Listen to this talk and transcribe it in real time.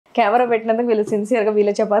Camera పెట్టినందుకు వీళ్ళు సిన్సియర్గా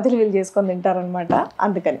వీళ్ళ చపాతీలు వీళ్ళు చేసుకొని తింటారనమాట.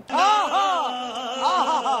 అందుకని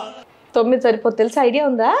 9 సరిపోతుంది తెలుసా? ఐడియా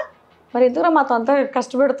ఉందా? మరి ఎందుకు మాతో అంతా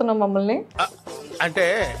కష్టపెడుతున్నాం మమ్మల్ని? అంటే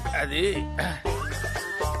అది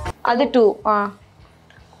 2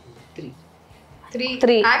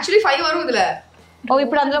 3 యాక్చువల్లీ 5 వరకు వదిలే. ఓ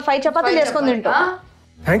ఇప్పుడు అందులో 5 చపాతీలు చేసుకొని తింటాం.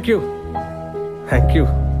 థ్యాంక్ యూ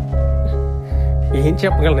ఏం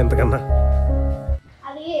చెప్పగలను ఇంతకన్నా.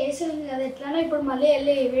 అది ఏసీ ఉంది కదా ఎట్లానో ఇప్పుడు మళ్ళీ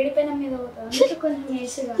వెళ్ళి వేడిపోయిన మీద పోతుంది కొంచెం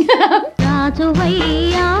ఏసీగా.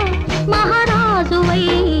 రాజువయ్యా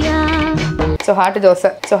మహారాజువయ్యా. సో హాట్ దోశ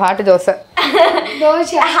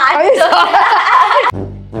దోశ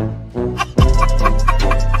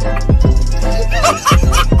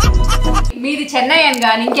మీది చెన్నై అని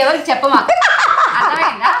కానీ ఇంకెవరికి చెప్పమా,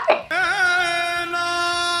 అర్థమైందా?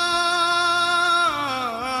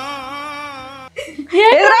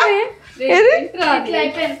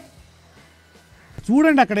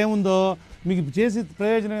 చూడండి అక్కడ ఏముందో, మీకు చేసి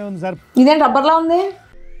ప్రయోజనం ఏముంది సార్? ఇదేం రబ్బర్లా ఉంది.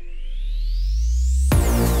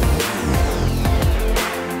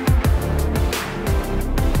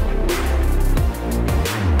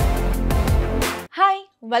 Hi,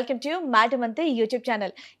 welcome to మాటమంతే YouTube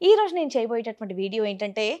channel. ఈరోజు నేను చేయబోయేటటువంటి వీడియో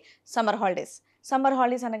ఏంటంటే సమ్మర్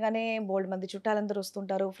హాలిడేస్ అనగానే బోల్డ్ మంది చుట్టాలందరూ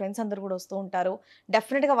వస్తుంటారు, ఫ్రెండ్స్ అందరూ కూడా వస్తూ ఉంటారు.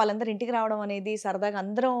 డెఫినెట్గా వాళ్ళందరూ ఇంటికి రావడం అనేది, సరదాగా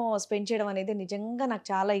అందరం స్పెండ్ చేయడం అనేది నిజంగా నాకు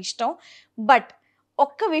చాలా ఇష్టం. బట్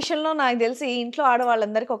ఒక్క విషయంలో నాకు తెలిసి ఇంట్లో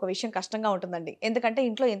ఆడవాళ్ళందరికీ ఒక విషయం కష్టంగా ఉంటుందండి. ఎందుకంటే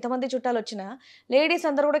ఇంట్లో ఎంతమంది చుట్టాలు వచ్చినా లేడీస్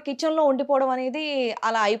అందరూ కూడా కిచెన్లో ఉండిపోవడం అనేది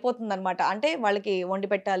అలా అయిపోతుంది అనమాట. అంటే వాళ్ళకి వండి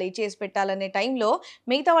పెట్టాలి, చేసి పెట్టాలనే టైంలో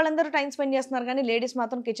మిగతా వాళ్ళందరూ టైం స్పెండ్ చేస్తున్నారు, కానీ లేడీస్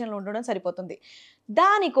మాత్రం కిచెన్లో ఉండడం సరిపోతుంది.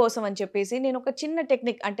 దానికోసం అని చెప్పేసి నేను ఒక చిన్న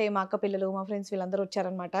టెక్నిక్, అంటే మా అక్క పిల్లలు, మా ఫ్రెండ్స్ వీళ్ళందరూ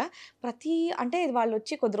వచ్చారనమాట. అంటే వాళ్ళు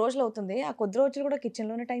వచ్చి కొద్ది రోజులు అవుతుంది, ఆ కొద్ది రోజులు కూడా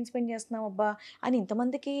కిచెన్లోనే టైం స్పెండ్ చేస్తున్నాం అబ్బా అని.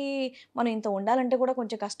 ఇంతమందికి మనం ఇంత ఉండాలంటే కూడా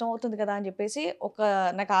కొంచెం కష్టం అవుతుంది కదా అని చెప్పేసి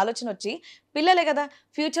నాకు ఆలోచన వచ్చి, పిల్లలే కదా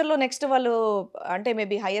ఫ్యూచర్లో నెక్స్ట్ వాళ్ళు అంటే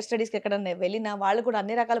మేబీ హైయర్ స్టడీస్కి ఎక్కడన్నా వెళ్ళినా వాళ్ళు కూడా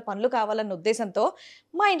అన్ని రకాల పనులు కావాలన్న ఉద్దేశంతో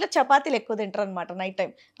మా ఇంట్లో చపాతీలు ఎక్కువ తింటారు అనమాట. నైట్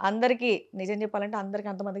టైం అందరికీ నిజం చెప్పాలంటే అందరికీ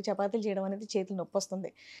అంతమందికి చపాతీలు చేయడం అనేది చేతులు నొప్పి వస్తుంది.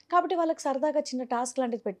 కాబట్టి వాళ్ళకి సరదాగా చిన్న టాస్క్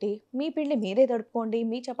లాంటిది పెట్టి, మీ పిండి మీరే తడుపుకోండి,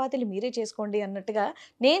 మీ చపాతీలు మీరే చేసుకోండి అన్నట్టుగా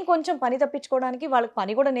నేను కొంచెం పని తప్పించుకోవడానికి, వాళ్ళకి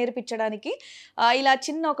పని కూడా నేర్పించడానికి ఇలా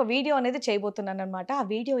చిన్న ఒక వీడియో అనేది చేయబోతున్నాను అనమాట. ఆ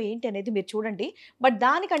వీడియో ఏంటి అనేది మీరు చూడండి. బట్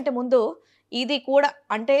దానికంటే ముందు ఇది కూడా,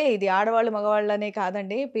 అంటే ఇది ఆడవాళ్ళు మగవాళ్ళనే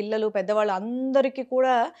కాదండి, పిల్లలు పెద్దవాళ్ళు అందరికీ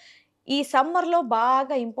కూడా ఈ సమ్మర్లో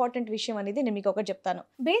బాగా ఇంపార్టెంట్ విషయం అనేది నేను మీకు ఒకటి చెప్తాను.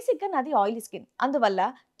 బేసిక్గా నాది ఆయిలీ స్కిన్, అందువల్ల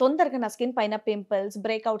తొందరగా నా స్కిన్ పైన పింపుల్స్,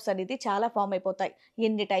 బ్రేక్అవుట్స్ అనేది చాలా ఫామ్ అయిపోతాయి.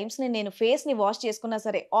 ఎన్ని టైమ్స్ నేను ఫేస్ని వాష్ చేసుకున్నా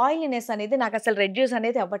సరే ఆయిలీనెస్ అనేది నాకు అసలు రెడ్యూస్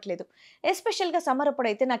అనేది అవ్వట్లేదు. ఎస్పెషల్గా సమ్మర్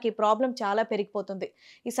అప్పుడైతే నాకు ఈ ప్రాబ్లం చాలా పెరిగిపోతుంది.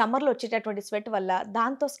 ఈ సమ్మర్లో వచ్చేటటువంటి స్వెట్ వల్ల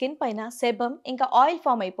దాంతో స్కిన్ పైన సెబమ్ ఇంకా ఆయిల్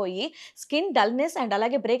ఫామ్ అయిపోయి స్కిన్ డల్నెస్ అండ్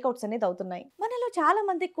అలాగే బ్రేక్అవుట్స్ అనేది అవుతున్నాయి. మనలో చాలా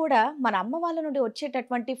మందికి కూడా మన అమ్మ వాళ్ళ నుండి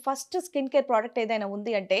వచ్చేటటువంటి ఫస్ట్ స్కిన్ కేర్ ప్రోడక్ట్ ఏదైనా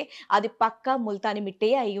ఉంది అంటే అది పక్కా ముల్తాని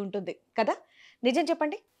మిట్టే అయి ఉంటుంది కదా. నిజం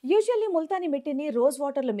చెప్పండి, యూజువల్లీ ముల్తాని మిట్టిని రోజ్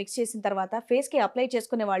వాటర్లో మిక్స్ చేసిన తర్వాత ఫేస్కి అప్లై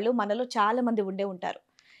చేసుకునే వాళ్ళు మనలో చాలా మంది ఉండే ఉంటారు.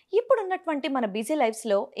 ఇప్పుడున్నటువంటి మన బిజీ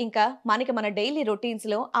లైఫ్స్లో ఇంకా మన డైలీ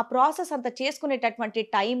రొటీన్స్లో ఆ ప్రాసెస్ అంతా చేసుకునేటటువంటి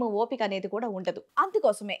టైం, ఓపిక అనేది కూడా ఉండదు.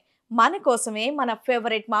 అందుకోసమే మన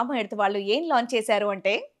ఫేవరెట్ మామాఎర్త్ వాళ్ళు ఏం లాంచ్ చేశారు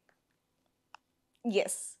అంటే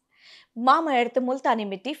మామాఎర్త్ ముల్తాని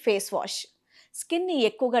మిట్టి ఫేస్ వాష్. స్కిన్ని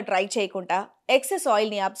ఎక్కువగా డ్రై చేయకుండా ఎక్సెస్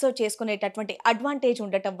ఆయిల్ని అబ్జర్వ్ చేసుకునేటటువంటి అడ్వాంటేజ్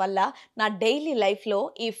ఉండటం వల్ల నా డైలీ లైఫ్లో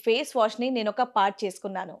ఈ ఫేస్ వాష్ని నేను ఒక పార్ట్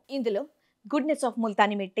చేసుకున్నాను. ఇందులో goodness of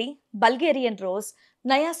Multani మిట్టి, Bulgarian rose,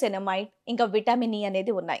 నయాసెనమైడ్ ఇంకా విటమిన్ ఈ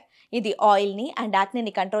అనేది ఉన్నాయి. ఇది ఆయిల్ని అండ్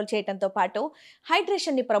యాక్నీని కంట్రోల్ చేయడంతో పాటు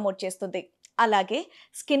హైడ్రేషన్ని ప్రమోట్ చేస్తుంది, అలాగే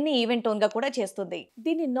స్కిన్ని ఈవెన్ టోన్గా కూడా చేస్తుంది.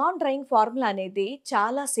 దీని నాన్ డ్రైయింగ్ ఫార్ములా అనేది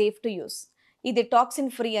చాలా సేఫ్ టు యూస్. ఇది టాక్సిన్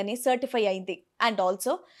ఫ్రీ అని సర్టిఫై అయింది and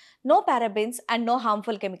also no parabens and no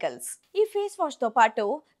harmful chemicals. ఈ ఫేస్ వాష్తో పాటు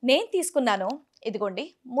నేను తీసుకున్నాను ఇదిగోండి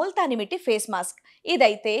ముల్తాని మిట్టి ఫేస్ మాస్క్.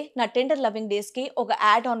 ఇదైతే నా టెండర్ లవింగ్ డేస్కి ఒక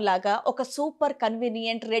యాడ్ ఆన్ లాగా ఒక సూపర్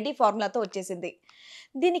కన్వీనియంట్ రెడీ ఫార్ములాతో వచ్చేసింది.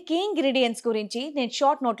 దీని కీ ఇంగ్రీడియంట్స్ గురించి నేను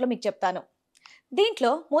షార్ట్ నోట్లో మీకు చెప్తాను.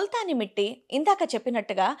 దీంట్లో ముల్తాని మిట్టి ఇందాక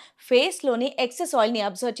చెప్పినట్టుగా ఫేస్లోని ఎక్సెస్ ఆయిల్ని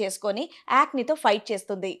అబ్జర్వ్ చేసుకొని యాక్నీతో ఫైట్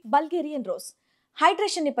చేస్తుంది. బల్గేరియన్ రోజ్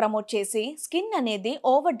హైడ్రేషన్ని ప్రమోట్ చేసి స్కిన్ అనేది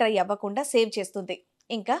ఓవర్ డ్రై అవ్వకుండా సేవ్ చేస్తుంది.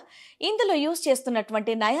 ఇంకా ఇందులో యూస్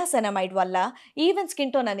చేస్తున్నటువంటి నయాసెనమైడ్ వల్ల ఈవెన్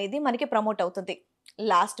స్కిన్ టోన్ అనేది మనకి ప్రమోట్ అవుతుంది.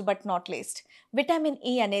 Last but not least vitamin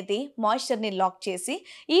E అనేది మాయిశ్చర్ని లాక్ చేసి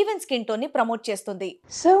ఈవెన్ స్కిన్ టోన్ని ప్రమోట్ చేస్తుంది.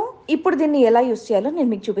 సో ఇప్పుడు దీన్ని ఎలా యూస్ చేయాలో నేను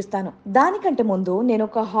మీకు చూపిస్తాను. దానికంటే ముందు నేను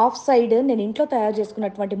ఒక హాఫ్ సైడ్ నేను ఇంట్లో తయారు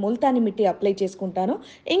చేసుకున్నటువంటి ముల్తాని మిట్టి అప్లై చేసుకుంటాను,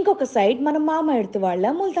 ఇంకొక సైడ్ మన మామాఎర్త్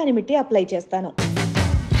వాళ్ళ ముల్తాని మిట్టి అప్లై చేస్తాను.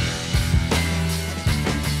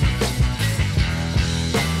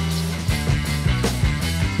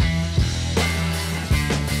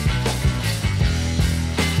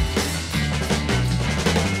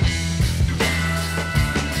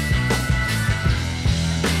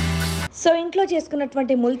 సో ఇంట్లో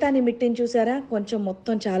చేసుకున్నటువంటి ముల్తాని మిట్టిని చూసారా, కొంచెం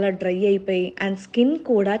మొత్తం చాలా డ్రై అయిపోయి అండ్ స్కిన్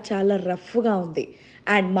కూడా చాలా రఫ్గా ఉంది.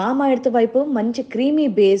 అండ్ మామాఎర్త్ వైపు మంచి క్రీమీ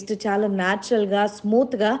బేస్డ్, చాలా న్యాచురల్గా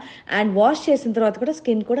స్మూత్గా అండ్ వాష్ చేసిన తర్వాత కూడా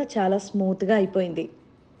స్కిన్ కూడా చాలా స్మూత్గా అయిపోయింది.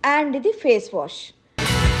 అండ్ ఇది ఫేస్ వాష్.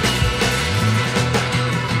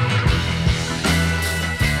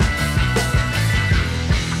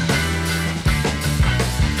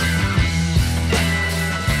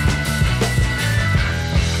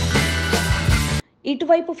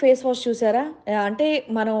 ఇటువైపు ఫేస్ వాష్ చూసారా, అంటే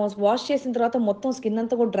మనం వాష్ చేసిన తర్వాత మొత్తం స్కిన్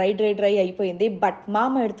అంతా కూడా డ్రై అయిపోయింది. బట్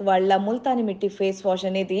మామాఎర్త్ వాళ్ళ ముల్తాని మిట్టి ఫేస్ వాష్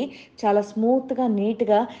అనేది చాలా స్మూత్గా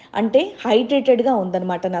నీట్గా అంటే హైడ్రేటెడ్గా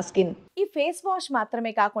ఉందన్నమాట నా స్కిన్. ఈ ఫేస్ వాష్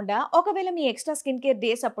మాత్రమే కాకుండా ఒకవేళ మీ ఎక్స్ట్రా స్కిన్ కేర్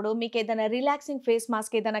డేస్ అప్పుడు మీకు ఏదైనా రిలాక్సింగ్ ఫేస్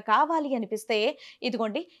మాస్క్ ఏదైనా కావాలి అనిపిస్తే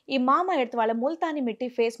ఇదిగోండి, ఈ మామాఎర్త్ వాళ్ళ ముల్తాని మిట్టి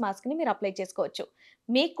ఫేస్ మాస్క్ని మీరు అప్లై చేసుకోవచ్చు.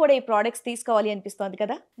 మీకు కూడా ఈ ప్రోడక్ట్స్ తీసుకోవాలి అనిపిస్తుంది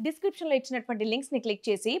కదా, డిస్క్రిప్షన్లో ఇచ్చినటువంటి లింక్స్ని క్లిక్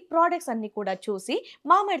చేసి ప్రోడక్ట్స్ అన్ని కూడా చూసి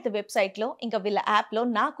మామాఎర్త్ వెబ్సైట్లో ఇంకా వీళ్ళ యాప్లో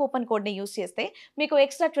నా కూపన్ కోడ్ని యూస్ చేస్తే మీకు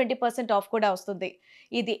ఎక్స్ట్రా 20% ఆఫ్ కూడా వస్తుంది.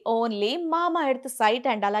 ఇది ఓన్లీ మామాఎర్త్ సైట్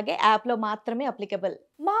అండ్ అలాగే యాప్లో మాత్రమే అప్లికబుల్.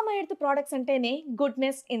 మామాఎర్త్ ప్రోడక్ట్స్ అంటేనే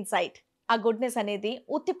గుడ్నెస్ ఇన్సైట్. ఆ గుడ్నెస్ అనేది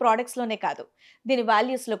ఉత్తి ప్రోడక్ట్స్లోనే కాదు, దీని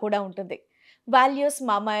వాల్యూస్లో కూడా ఉంటుంది. Values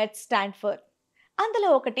Mamaearth stand for.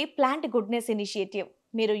 అందులో ఒకటి ప్లాంట్ గుడ్నెస్ ఇనిషియేటివ్.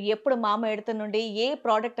 మీరు ఎప్పుడు మామాఎర్త్ నుండి ఏ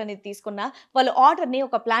ప్రోడక్ట్ అనేది తీసుకున్నా వాళ్ళు ఆర్డర్ని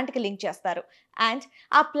ఒక ప్లాంట్కి లింక్ చేస్తారు. అండ్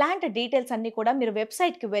ఆ ప్లాంట్ డీటెయిల్స్ అన్ని కూడా మీరు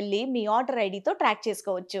వెబ్సైట్కి వెళ్ళి మీ ఆర్డర్ ఐడితో ట్రాక్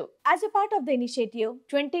చేసుకోవచ్చు. As a part of the initiative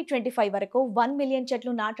 2025 వరకు 1 మిలియన్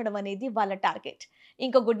చెట్లు నాటడం అనేది వాళ్ళ టార్గెట్.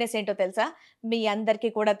 ఇంకో గుడ్నెస్ ఏంటో తెలుసా, మీ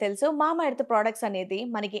అందరికీ కూడా తెలుసు మామాఎర్త్ ప్రోడక్ట్స్ అనేది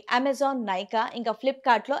మనకి అమెజాన్, నైకా ఇంకా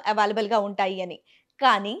ఫ్లిప్కార్ట్లో అవైలబుల్గా ఉంటాయి అని.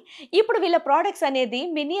 కానీ ఇప్పుడు వీళ్ళ ప్రోడక్ట్స్ అనేది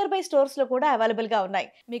మీ నియర్ బై స్టోర్స్లో కూడా అవైలబుల్గా ఉన్నాయి.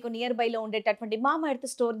 మీకు నియర్ బైలో ఉండేటటువంటి మామాఎర్త్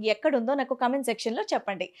స్టోర్ ఎక్కడుందో నాకు కమెంట్ సెక్షన్లో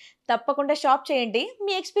చెప్పండి. తప్పకుండా షాప్ చేయండి.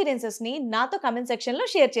 మీ ఎక్స్పీరియన్సెస్ని నాతో కమెంట్ సెక్షన్లో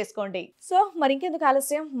షేర్ చేసుకోండి. సో మరి ఇంకెందుకు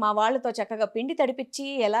ఆలస్యం, మా వాళ్ళతో చక్కగా పిండి తడిపించి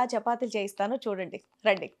ఎలా చపాతీలు చేయిస్తానో చూడండి,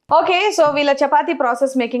 రండి. ఓకే, సో వీళ్ళ చపాతీ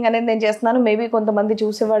ప్రాసెస్ మేకింగ్ అనేది నేను చేస్తున్నాను. మేబీ కొంతమంది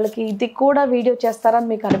చూసే వాళ్ళకి ఇది కూడా వీడియో చేస్తారని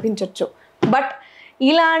మీకు అనిపించవచ్చు. బట్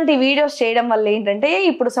ఇలాంటి వీడియోస్ చేయడం వల్ల ఏంటంటే,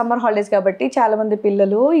 ఇప్పుడు సమ్మర్ హాలిడేస్ కాబట్టి చాలామంది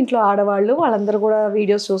పిల్లలు, ఇంట్లో ఆడవాళ్ళు వాళ్ళందరూ కూడా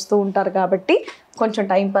వీడియోస్ చూస్తూ ఉంటారు కాబట్టి కొంచెం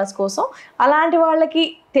టైంపాస్ కోసం అలాంటి వాళ్ళకి,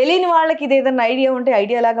 తెలియని వాళ్ళకి ఇది ఏదైనా ఐడియా ఉంటే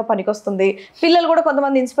ఐడియా లాగా పనికొస్తుంది. పిల్లలు కూడా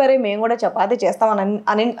కొంతమంది ఇన్స్పైర్ అయ్యి మేము కూడా చపాతీ చేస్తామని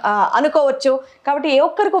అనుకోవచ్చు. కాబట్టి ఏ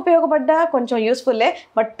ఒక్కరికి ఉపయోగపడ్డా కొంచెం యూస్ఫుల్లే.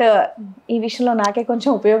 బట్ ఈ విషయంలో నాకే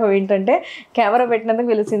కొంచెం ఉపయోగం ఏంటంటే, కెమెరా పెట్టినందుకు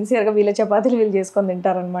వీళ్ళు సిన్సియర్గా వీళ్ళ చపాతీలు వీళ్ళు చేసుకొని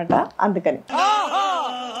తింటారనమాట. అందుకని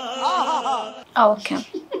ఓకే,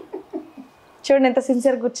 చూడండి ఎంత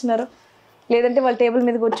సిన్సియర్గా కూర్చున్నారు. లేదంటే వాళ్ళ టేబుల్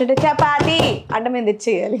మీద కూర్చుంటే చపాతీ అంటే మేము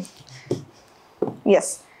తెచ్చేయాలి.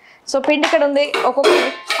 ఎస్, సో పిండి ఇక్కడ ఉంది. ఒక్కొక్కటి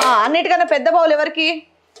అన్నిటికన్నా పెద్ద బౌల్ ఎవరికి,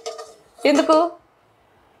 ఎందుకు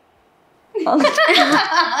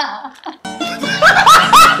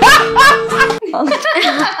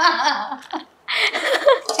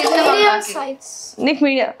నీకు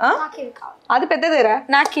మీడియం, అది పెద్దదేరా,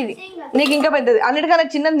 నాకు ఇది, నీకు ఇంకా పెద్దది, అన్నిటికన్నా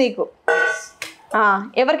చిన్నది నీకు.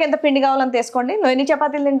 ఎవరికి ఎంత పిండి కావాలని తీసుకోండి. నువ్వు ఎన్ని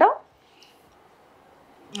చపాతీలు తింటావు?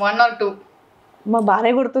 1 or 2. మా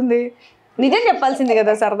బాగానే గుర్తుంది. నిజం చెప్పాల్సింది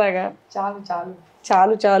కదా సరదాగా. చాలు చాలు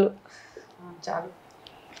చాలు చాలు చాలు.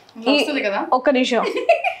 ఒక్క నిమిషం,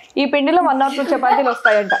 ఈ పిండిలో 1 or 2 చపాతీలు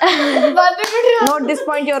వస్తాయంట. Note this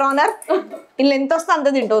point your honour. ఇలా ఎంత వస్తే అంత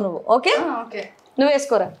తింటావు నువ్వు. ఓకే, నువ్వు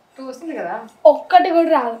వేసుకోరా. 2 వస్తుంది కదా. ఒక్కటి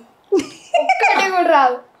కూడా రాదు, ఒక్కటి కూడా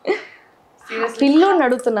రాదు. పిల్లోని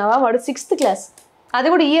అడుగుతున్నావా? వాడు 6th క్లాస్, అది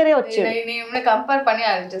కూడా ఇయరే వచ్చాడు. కంపేర్ పని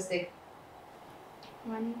ఆలోచిస్తే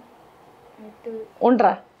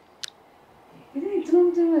ఉండరా,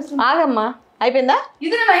 ఆగమ్మా, అయిపోయిందా?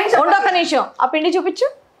 ఉండొక్క నిమిషం, ఆ పిండి చూపించు.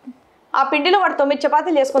 ఆ పిండిలో వాడు 9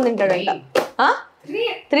 చపాతీలు చేసుకొని తింటాడంట.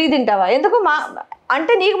 3 తింటావా? ఎందుకు?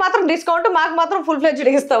 అంటే నీకు మాత్రం డిస్కౌంట్, మాకు మాత్రం ఫుల్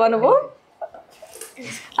ఫ్లెడ్జ్డ్ ఇస్తావా నువ్వు?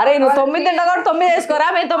 అరే నువ్వు 9 తింటావు కాబట్టి 9 వేసుకోరా.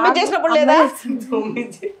 మేము 9 చేసినప్పుడు లేదా?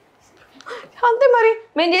 అంతే మరి,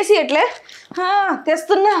 మేము చేసి ఎట్లే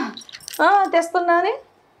తెస్తున్నా తెస్తున్నా అని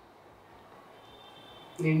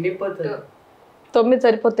 9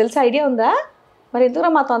 సరిపోతుంది. తెలుసా, ఐడియా ఉందా? మరి ఎందుకురా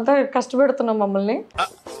మాతో అంతా కష్టపెడుతున్నాం మమ్మల్ని?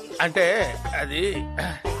 అంటే అది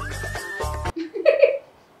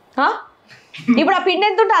ఇప్పుడు ఆ పిండి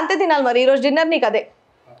ఎంత ఉంటే అంతే తినాలి. మరి ఈరోజు డిన్నర్ నీకు అదే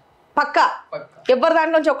పక్కా. ఎవరి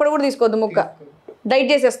దాంట్లో నుంచి ఒక్కడు కూడా తీసుకోవద్దు ముక్క, డైట్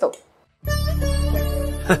చేసేస్తావు.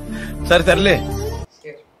 సరే సర్లే,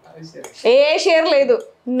 ఏ షేర్ లేదు,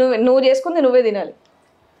 నువ్వు చేసుకుంది నువ్వే తినాలి.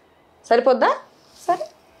 సరిపోద్దా? సరే,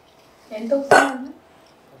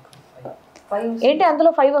 ఏంటి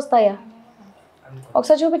అందులో 5 వస్తాయా?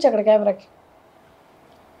 ఒకసారి చూపించు అక్కడ కెమెరాకి.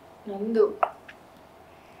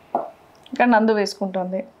 ఇక్కడ నందు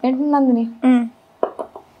వేసుకుంటుంది. ఏంటి నందిని?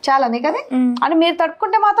 చాలా నీకది అంటే మీరు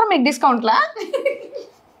తడుపుకుంటే మాత్రం మీకు డిస్కౌంట్లా?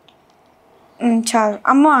 చాలు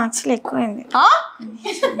అమ్మ అసలు ఎక్కువైంది.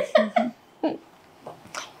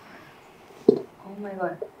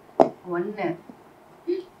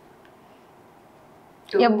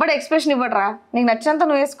 ఎవ్వడు ఎక్స్ప్రెషన్ ఇవ్వడరా, నీకు నచ్చినంత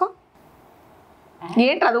నువ్వు వేసుకో.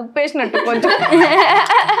 ఏంటి అది ఉప్పేసినట్టు కొంచెం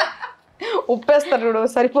ఉప్పేస్తారు చూడు,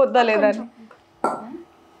 సరిపోద్దా లేదా అని.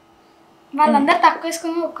 వాళ్ళందరూ తక్కువ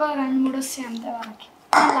వేసుకుని ఒక 2-3 వస్తాయి అంతే వాళ్ళకి.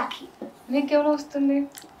 లక్కీ. నీకెవరు వస్తుంది?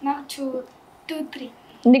 నాకు 2-3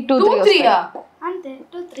 నీకు 2-3 అంతే.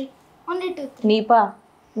 2-3 ఓన్లీ 2-3. నీపా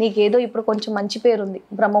నీకేదో ఇప్పుడు కొంచెం మంచి పేరు ఉంది,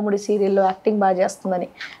 బ్రహ్మముడి సీరియల్లో యాక్టింగ్ బాగా చేస్తుందని.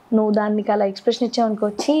 నువ్వు దానికి అలా ఎక్స్ప్రెషన్ ఇచ్చావు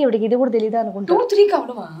అనుకోవచ్చి ఇవిడికి ఇది కూడా తెలీదా అనుకుంటా. 2-3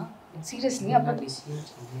 కావడమా? సీరియస్లీ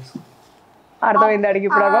అర్థమైంది అడిగి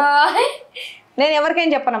ఇప్పుడు. నేను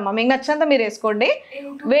ఎవరికైనా చెప్పనమ్మా, మీకు నచ్చినంత మీరు వేసుకోండి.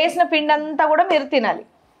 వేసిన పిండి అంతా కూడా మీరు తినాలి.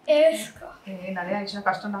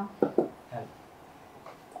 కష్టం.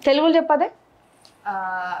 తెలుగులో చెప్పదే.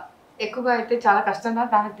 ఎక్కువగా అయితే చాలా కష్టం.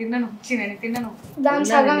 దాన్ని తిన్నాను, నేను తిన్నాను. దాని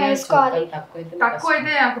సగం వేసుకోవాలి. తక్కువ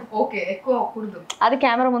అయితే ఓకే, ఎక్కువ కూడదు. అది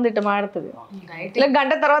కెమెరా ముందు ఇట్లా మాడుతుంది. ఇలా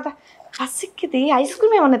గంట తర్వాత పసిక్కిది ఐస్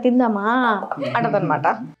క్రీమ్ ఏమన్నా తిందామా అంటదన్నమాట.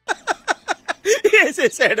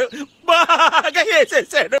 వేసేసాడు, బాగా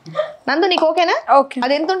వేసేసాడు. నందు నీకు ఓకేనా? ఓకే.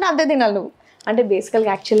 అది ఎంత ఉంటే అంతే తినాలి నువ్వు. అంటే బేసికల్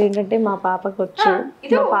గా యాక్చువల్ ఏంటంటే మా పాపకు వచ్చు,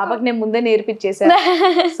 మా పాపకి నేను ముందే నేర్పించేసాను.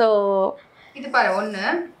 సో ఇది పర 1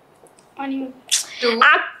 2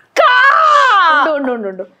 అక్క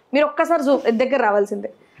ఉండు మీరు ఒక్కసారి దగ్గర రావాల్సిందే.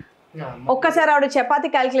 ఒక్కసారి ఆవిడ చపాతి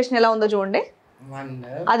క్యాలిక్యులేషన్ ఎలా ఉందో చూడండి.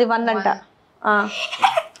 అది 1 అంట,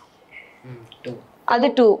 అది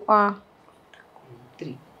 2,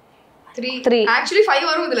 3. యాక్చువల్లీ 5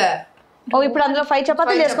 వరకు వదిలే. ఓ ఇప్పుడు అందులో 5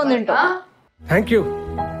 చపాతీలు చేసుకొని తింటాం. థ్యాంక్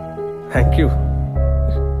యూ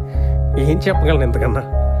ఏం చెప్పగలను ఇంతకన్నా.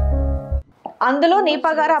 అందులో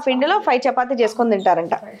నీపా గారు ఆ పిండిలో 5 చపాతీ చేసుకొని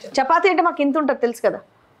తింటారంట. చపాతీ అంటే మాకు ఇంత ఉంటుంది తెలుసు కదా,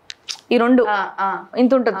 ఈ 2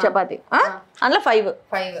 ఇంత ఉంటుంది చపాతీ. అందులో 5.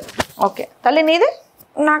 ఓకే తల్లి నీది?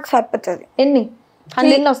 నాకు సరిపోతుంది. ఎన్ని?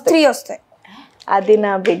 3 వస్తాయి. అది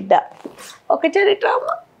నా బిడ్డ. ఒక చరిత్రమ్మ.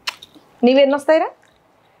 నీవెన్ని వస్తాయిరా?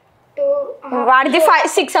 వాడిది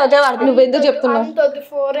 6 అవుతాయి. వాడిది నువ్వెందుకు చెప్తున్నావు?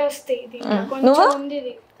 4 వస్తాయి. నువ్వు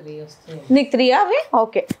నీకు 3 అవి?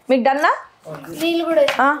 ఓకే మీకు డన్నా? నీళ్ళు కూడా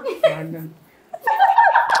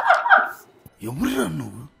ఎవరురా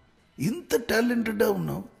నువ్వు ఇంత టాలెంటెడ్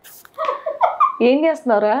ఉన్నావు? ఏం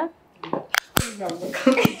చేస్తున్నావురా?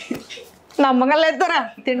 నమ్మకం లేదురా,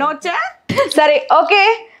 తినవచ్చా? సరే ఓకే.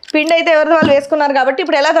 పిండి అయితే ఎవరిది వాళ్ళు వేసుకున్నారు కాబట్టి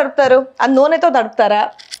ఇప్పుడు ఎలా తడుపుతారు? అది నూనెతో తడుపుతారా,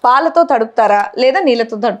 పాలతో తడుపుతారా, లేదా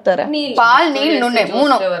నీళ్ళతో తడుపుతారా? పాలు, నీళ్ళు, నూనె,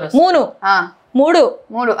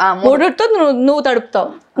 3తో నువ్వు తడుపుతావు.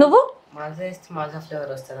 నువ్వు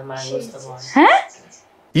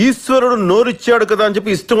ఈశ్వరుడు నోరిచ్చాడు కదా అని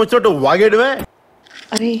చెప్పి ఇష్టం వచ్చినట్టు వాగేయడమే.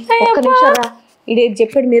 అరే ఒక్క నిమిషం రా, ఇదేది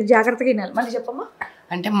చెప్పాడు మీరు జాగ్రత్తగా వినాలి. మళ్ళీ చెప్పమ్మా.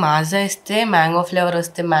 అంటే మాజా ఇస్తే మ్యాంగో ఫ్లేవర్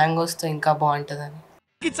వస్తే మ్యాంగోస్తో ఇంకా బాగుంటుందని.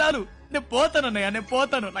 చాలు నేను పోతానన్నయ్య,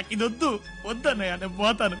 నాకు ఇది వద్దన్నయ్య, నేను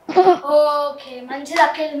పోతాను. ఓకే మంచిది.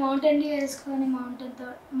 అక్కడ మౌంటైన్ డ్యూ వేసుకొని మౌంటైన్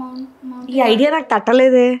ఈ ఐడియా నాకు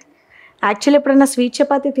తట్టలేదే. యాక్చువల్లీ ఎప్పుడైనా స్వీట్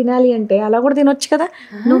చపాతీ తినాలి అంటే అలా కూడా తినొచ్చు కదా.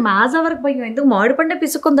 నువ్వు మాజా వరకు పోయి ఎందుకు మామిడి పండే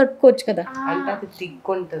పిసుకొని తడుపుకోవచ్చు కదా. అంటే అది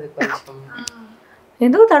తిగ్గుంటుంది కొంచెం.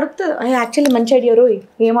 ఎందుకు తడుపుతుంది? యాక్చువల్లీ మంచి ఐడియా రోయ్,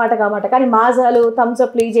 ఏ మాట కామాట. కానీ మాజాలు థమ్స్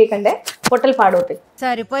అప్ ప్లీజ్ చేయకండి, పొట్టలు పాడవుతాయి.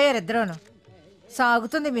 సరిపోయారు ఇద్దరును,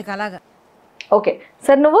 సాగుతుంది మీకు అలాగా. ఓకే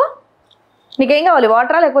సార్ నువ్వు నీకేం కావాలి?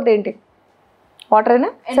 వాటరా లేకపోతే ఏంటి? వాటరేనా?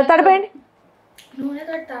 సార్ తడిపోయండి.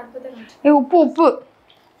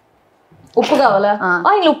 ఉప్పు కావాలా?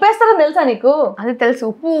 ఇలా ఉప్పు వేస్తారని తెలుసా నీకు? అది తెలుసు.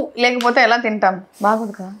 ఉప్పు లేకపోతే ఎలా తింటాం?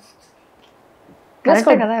 బాగుంది కదా.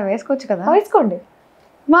 కరెక్టే కదా, వేసుకోవచ్చు కదా. వేసుకోండి.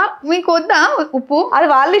 మీకు వద్దా ఉప్పు? అది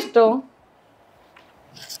వాళ్ళ ఇష్టం.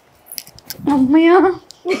 అమ్మయ్య.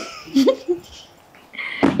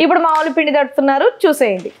 ఇప్పుడు మా వాళ్ళు పిండి తడుపుతున్నారు,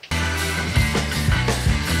 చూసేయండి.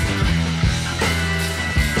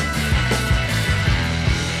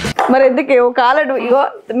 మరి ఎందుకే ఓ కాలడు. ఇగో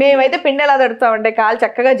మేమైతే పిండి ఎలా తడుపుతామంటే కాలు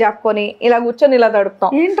చక్కగా జాపుకొని ఇలా కూర్చొని ఇలా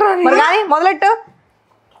తడుపుతాం. మరి కానీ మొదలెట్టు.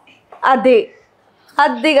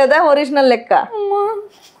 అది కదా ఒరిజినల్ లెక్క.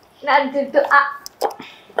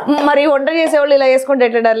 మరి వంట చేసేవాళ్ళు ఇలా వేసుకుంటే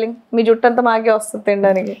ఎట్లా డార్లింగ్? మీ జుట్టంతా మాకే వస్తుంది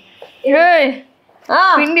తినడానికి.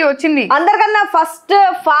 పిండి వచ్చింది. అందరికన్నా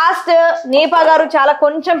ఫాస్ట్ నీపా గారు చాలా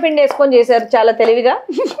కొంచెం పిండి వేసుకొని చేశారు, చాలా తెలివిగా.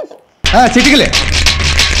 చిటికలే.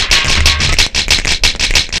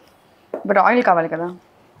 బట్ ఆయిల్ కావాలి కదా.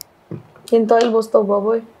 ఎంత ఆయిల్ పోస్తావు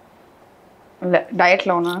బాబోయ్?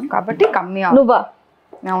 డయట్లో ఉన్నాను కాబట్టి కమ్మి. నువ్వా?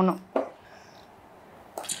 అవును.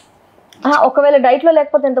 ఒకవేళ డైట్ లో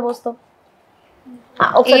లేకపోతే ఎంత పోస్తావు?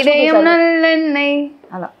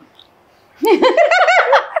 అలా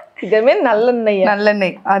ఇదేమే నల్లన్నయ్య.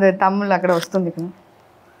 నల్లెన్నెయ్యి అదే తమ్ముళ్ళు అక్కడ వస్తుంది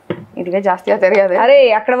ఇదిగా జాస్తిగా తెలియదు. అరే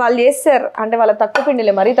అక్కడ వాళ్ళు చేస్తారు అంటే వాళ్ళ తక్కువ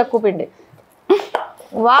పిండిలే, మరీ తక్కువ పిండి.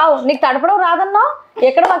 వావ్, నీకు తడపడం రాదన్నా?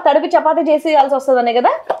 ఎక్కడ మాకు తడిపి చపాతీ చేసి ఇవ్వాల్సి వస్తుందనే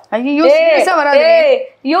కదా.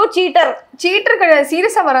 You cheater. Cheater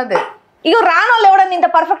serious వరాదు. ఇగో రాను వాళ్ళు ఎవడన్నా ఇంత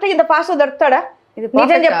పర్ఫెక్ట్ ఇంత ఫాస్ట్ దొరుకుతాడా?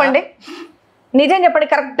 నిజం చెప్పండి, నిజం చెప్పండి.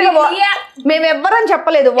 కరెక్ట్ గా మేము ఎవ్వరని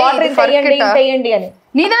చెప్పలేదు వాటర్ ఇంత వేయండి అని.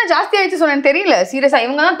 నీదైనా జాస్తి అయితే నేను తెలియలే సీరియస్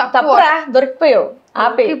అయ్యంగా తక్కువ దొరికిపోయావు.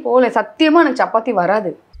 ఆపే పోలే సత్యమా నాకు చపాతీ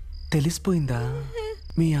వరాదు. తెలిసిపోయిందా?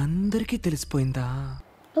 మీ అందరికీ తెలిసిపోయిందా?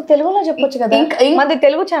 నువ్వు తెలుగులో చెప్పొచ్చు కదా, మాది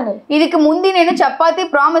తెలుగు ఛానల్. ఇదికి ముందు నేను చపాతీ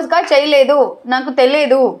ప్రామిస్ గా చేయలేదు, నాకు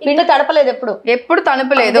తెలియదు. పిండి తడపలేదు, ఎప్పుడు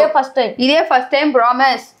తడపలేదు. ఫస్ట్ టైం ఇదే ఫస్ట్ టైం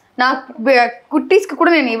ప్రామిస్. నాకు కుట్టీస్కి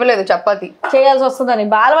కూడా నేను ఇవ్వలేదు చపాతీ. చేయాల్సి వస్తుందని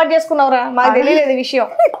బాగా అలవాటు చేసుకున్నావురా, మాకు తెలియలేదు ఈ విషయం.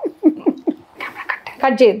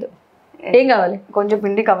 కట్ చేయొద్దు. ఏం కావాలి? కొంచెం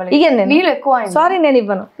పిండి కావాలి. నీళ్ళు ఎక్కువ. సారీ నేను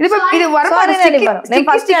ఇవ్వను. నేను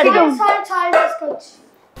ఫస్ట్ అడిగాను.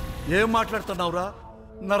 ఏం మాట్లాడుతున్నావురా?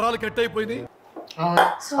 నరాలు కట్ అయిపోయింది.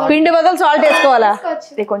 పిండి బదులు సాల్ట్ వేసుకోవాలా?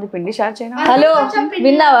 కొంచెం పిండి షేర్ చేయనా? హలో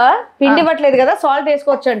విన్నావా? పిండి ఇవ్వట్లేదు కదా, సాల్ట్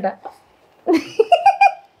వేసుకోవచ్చు అంట.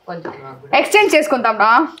 ఎక్స్చేంజ్ చేసుకుంటాం.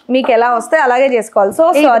 మీకు ఎలా వస్తే అలాగే చేసుకోవాలి. సో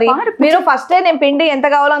సారీ, మీరు ఫస్ట్ నేను పిండి ఎంత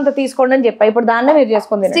కావాలో అంత తీసుకోండి అని చెప్పా. ఇప్పుడు దాన్నే మీరు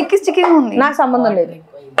చేసుకోండి. నాకు సంబంధం లేదు.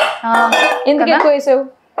 ఎందుకు ఎక్కువ వేసావు?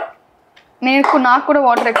 నాకు కూడా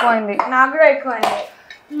వాటర్ ఎక్కువ అయింది. నాకు కూడా ఎక్కువ అయింది.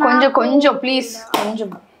 కొంచెం ప్లీజ్. కొంచెం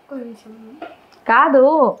కాదు,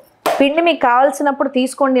 పిండి మీకు కావాల్సినప్పుడు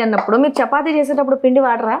తీసుకోండి అన్నప్పుడు మీరు చపాతీ చేసేటప్పుడు పిండి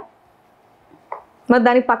వాడరా? మరి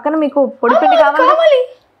దానికి పక్కన మీకు పొడి పిండి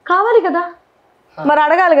కావాలి కదా, మరి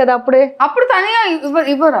అడగాలి కదా. అప్పుడు తనిగా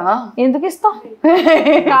ఇవ్వరా? ఎందుకు ఇస్తాం?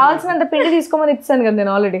 కావాల్సినంత పిండి తీసుకోమని ఇచ్చాను కదా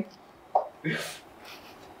నేను ఆల్రెడీ.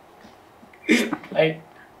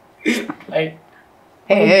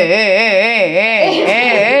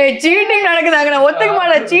 చీటింగ్ అడగదాగన ఒత్తికి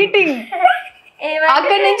మాట చీటింగ్.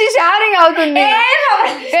 అక్కడి నుంచి షారింగ్ అవుతుంది.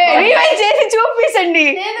 చేసి చూపించండి.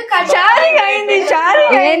 షారింగ్ అయింది.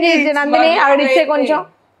 నందిని అక్కడ ఇచ్చే కొంచెం.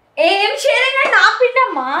 ఏం షేరింగ్ అంటే నా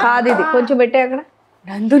పిండమ్మా కాదు, ఇది కొంచెం పెట్టే అక్కడ.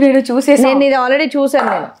 నందు నేను చూసేసి నేను ఇది ఆల్రెడీ చూసాను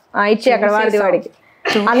నేను. ఇచ్చే అక్కడ వాడికి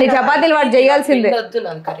అన్ని చపాతీలు వాడు చేయాల్సిందే.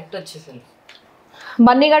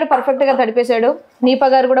 బన్నీ గారు పర్ఫెక్ట్ గా తడిపేశాడు, నీపా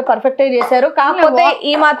గారు కూడా పర్ఫెక్ట్ గా చేశారు. కాకపోతే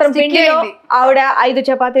ఈ మాత్రం పిండిలో ఆవిడ 5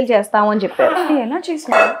 చపాతీలు చేస్తాము అని చెప్పారు. ఎలా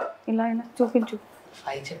చేశారు? ఇలా చూపించు.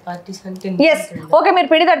 ఎస్ ఓకే, మీరు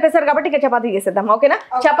పిండి తడిపేశారు కాబట్టి ఇక చపాతీ చేసేద్దాం. ఓకేనా?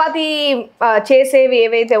 చపాతీ చేసేవి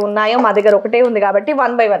ఏవైతే ఉన్నాయో మా దగ్గర ఒకటే ఉంది కాబట్టి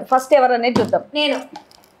 1 by 1 ఫస్ట్ ఎవరనేది చూద్దాం. నేను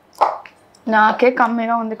నాకే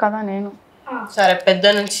కమ్మిగా ఉంది కదా. నేను సరే పెద్ద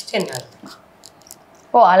నుంచి చిన్నది.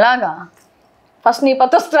 ఓ అలాగా. ఫస్ట్ నీ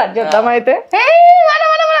పతో స్టార్ట్ చేద్దాం. అయితే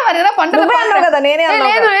కదా నేనే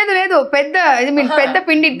లేదు పెద్ద పెద్ద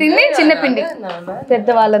పిండి తింది, చిన్న పిండి. పెద్ద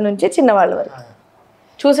వాళ్ళ నుంచి చిన్న వాళ్ళ వరకు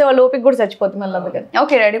చూసే వాళ్ళు ఓపిక కూడా చచ్చిపోతుంది మళ్ళీ అందుకని.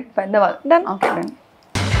 Okay ready. పెద్దవాళ్ళు డన్. Okay done.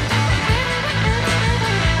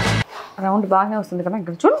 రౌండ్ బాగానే వస్తుంది కదా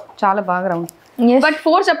ఇక్కడ చూడు, చాలా బాగా రౌండ్. బట్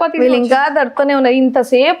 4 చపాతీలు వీళ్ళు ఇంకా తడుతూనే ఉన్నాయి.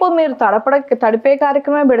 ఇంతసేపు మీరు తడిపే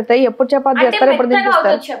కార్యక్రమే పెడితే ఎప్పుడు చపాతీ చేస్తారు, ఎప్పుడు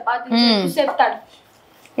తింటారు?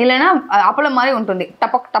 ఇలానా అప్పలం మారి ఉంటుంది.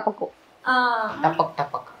 టపక్ టపక్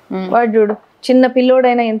వాడు చూడు, చిన్న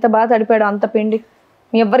పిల్లోడైనా ఎంత బాగా తడిపాడు. అంత పిండి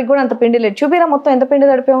మీ ఎవ్వరికి కూడా అంత పిండి లేదు. చూపిరా మొత్తం ఎంత పిండి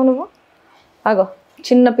తడిపావు నువ్వు. అగో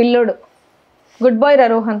చిన్న పిల్లోడు. గుడ్ బాయ్ రా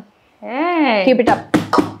Rohan, keep it up.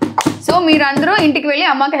 So మీరందరూ ఇంటికి వెళ్ళి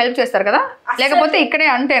అమ్మకి హెల్ప్ చేస్తారు కదా, లేకపోతే ఇక్కడే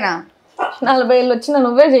అంతేనా? 40 ఏళ్ళు వచ్చినా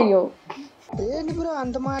నువ్వే చెయ్యవు.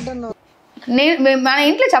 మన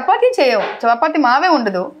ఇంట్లో చపాతీ చేయవు. చపాతీ మావే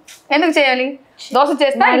ఉండదు, ఎందుకు చేయాలి? దోశ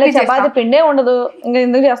చేస్తా, చపాతీ పిండే ఉండదు, ఇంకా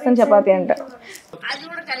ఎందుకు చేస్తాను చపాతీ అంటే.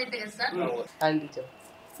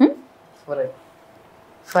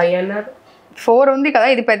 4 ఉంది కదా,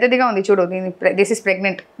 ఇది పెద్దదిగా ఉంది చూడు. దిస్ ఇస్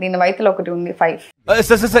ప్రెగ్నెంట్, దీని వయసులో ఒకటి ఉంది 5.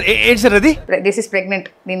 దిస్ ఇస్ ప్రెగ్నెంట్,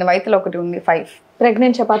 దీని వయసులో ఒకటి ఉంది 5.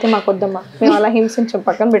 ప్రెగ్నెంట్ చపాతీ మాకు వద్దమ్మా, మేము అలా హింసించం,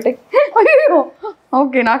 పక్కన పెట్టి.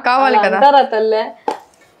 ఓకే నాకు కావాలి కదా తల్లే.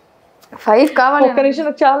 5 కావాలి. ఒక్క నిమిషం,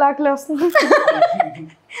 నాకు చాలా ఆకలి వస్తుంది.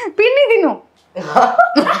 పిండి తిను.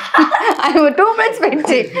 2 minutes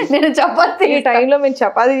పెట్టి నేను చపాతీ. ఈ టైంలో మేము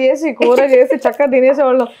చపాతీ చేసి కూర చేసి చక్కగా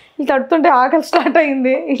తినేసేవాళ్ళం. ఇది తడుతుంటే ఆకలి స్టార్ట్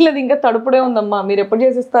అయింది. ఇలా ఇంకా తడుపుడే ఉందమ్మా. మీరు ఎప్పుడు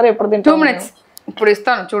చేసిస్తారో ఎప్పుడు తింటారు? 2 minutes ఇప్పుడు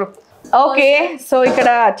ఇస్తాను చూడు. ఓకే, సో ఇక్కడ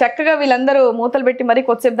చక్కగా వీళ్ళందరూ మూతలు పెట్టి మరీ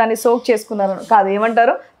కొద్దిసేపు దాన్ని సోక్ చేసుకున్నారు. కాదు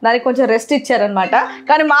ఏమంటారు, దానికి కొంచెం రెస్ట్ ఇచ్చారనమాట.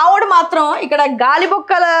 కానీ మావాడు మాత్రం ఇక్కడ గాలి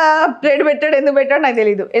బొక్కల ప్లేట్ పెట్టాడు. ఎందుకు పెట్టాడు నాకు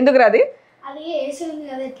తెలీదు. ఎందుకు రాది? అది ఏసీ ఉంది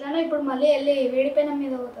కదా, ఎట్లానో ఇప్పుడు మళ్ళీ వెళ్ళి వేడిపోయిన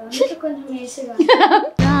మీద పోతుంది, అందుకే కొంచెం ఏసీగా.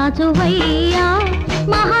 రాజువయ్యా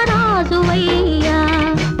మహారాజువయ్యా.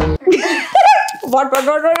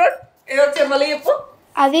 మళ్ళీ చెప్పు.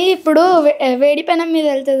 అది ఇప్పుడు వేడి పెనం మీద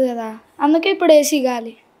వెళ్తుంది కదా, అందుకే ఇప్పుడు ఏసీ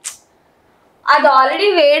గాలి. అది ఆల్రెడీ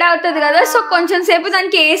వేడి అవుతుంది కదా, సో కొంచెం సేపు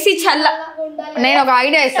దానికి ఏసీ చల్ల. నేను ఒక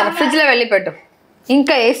ఐడియా ఇస్తాను, ఫ్రిడ్జ్ లో వెళ్ళి పెట్టు,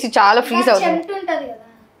 ఇంకా ఏసీ చాలా ఫ్రీజ్ అవుతుంది. ఉంటుంది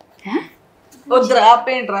కదా. వద్దురా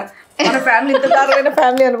ఆపేంట్రా, మన ఫ్యామిలీ ఇంత దారుణమైన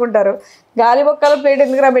ఫ్యామిలీ అనుకుంటారు. గాలి బొక్కల ప్లేట్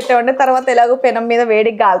ఎందుకు పెట్టామంటే తర్వాత ఎలాగో పెనం మీద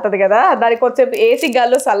వేడికి గాలుతుంది కదా, దానికి వచ్చేపు ఏసీ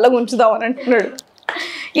గాల్లో చల్లగా ఉంచుదాం అని అంటున్నాడు.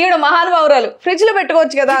 ఈవిడ మహానుభావురాలు ఫ్రిడ్జ్ లో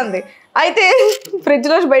పెట్టుకోవచ్చు కదా అంది. అయితే ఫ్రిడ్జ్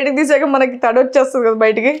లో బయటకు తీసాక మనకి తడి వచ్చేస్తుంది కదా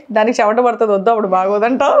బయటికి, దానికి చెమట పడుతుంది, వద్దు అప్పుడు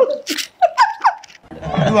బాగోదంట.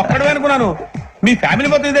 నువ్వు ఒక్కడే అనుకున్నాను, మీ ఫ్యామిలీ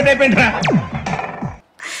మొత్తం ఇదే టైప్ ఏంట్రా?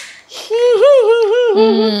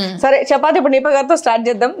 సరే చపాతి ఇప్పుడు నీప గారితో స్టార్ట్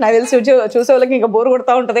చేద్దాం. నాకు తెలిసి చూసే వాళ్ళకి ఇంకా బోర్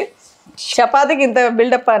కొడతా ఉంటది. చపాతీకి ఇంత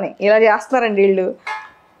బిల్డప్ అని ఇలా చేస్తున్నారండి వీళ్ళు.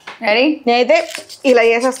 నేనైతే ఇలా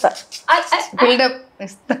చేసేస్తా, బిల్డప్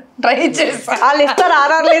ట్రై చేస్తా. వాళ్ళు ఇస్తారు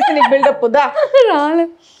ఆర్ఆర్లు వేసి నీకు బిల్డప్ దా.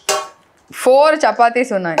 4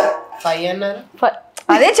 చపాతీస్ ఉన్నాయి. 5 అన్నారు.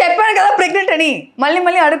 అదే చెప్పాను కదా ప్రెగ్నెంట్ అని, మళ్ళీ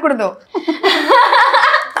మళ్ళీ అడగకూడదు.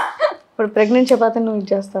 ఇప్పుడు ప్రెగ్నెంట్ చపాతీ నువ్వు ఇది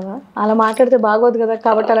చేస్తావా? అలా మాట్లాడితే బాగోదు కదా,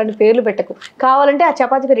 కాబట్టి అలాంటి పేర్లు పెట్టకు. కావాలంటే ఆ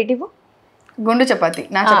చపాతీకి రిటివ్ గుండు చపాతీ.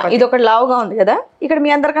 నా చపాతీ ఇది ఒకటి లావుగా ఉంది కదా, ఇక్కడ మీ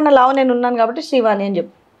అందరికన్నా లావు నేను ఉన్నాను కాబట్టి శ్రీవాణి అని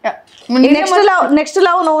చెప్పు. నెక్స్ట్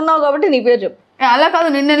లావు నువ్వు ఉన్నావు కాబట్టి నీ పేరు చెప్పు. అలా కాదు,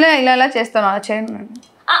 నిన్న ఇలా ఇలా చేస్తాను, అలా చేయను.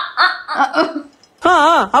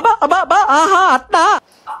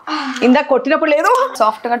 ఇందాక కొట్టినప్పుడు లేదు,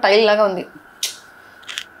 సాఫ్ట్ గా టైల్ లాగా ఉంది.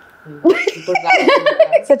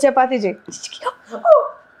 సో చపాతీ చేయి.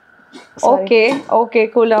 Okay okay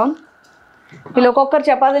cool down. వీళ్ళు ఒక్కొక్కరు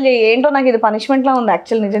చపాతీలు చేయి. ఏంటో నాకు ఇది పనిష్మెంట్ లా ఉంది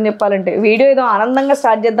యాక్చువల్, నిజం చెప్పాలంటే. వీడియో ఏదో ఆనందంగా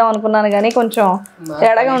స్టార్ట్ చేద్దాం అనుకున్నాను కానీ కొంచెం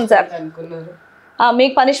తేడాగా ఉంది సార్.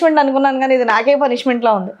 మీకు పనిష్మెంట్ అనుకున్నాను కానీ ఇది నాకే పనిష్మెంట్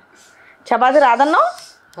లా ఉంది. చపాతీ రాదన్నా?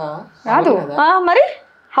 రాదు మరి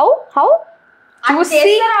హౌ హౌ చూసి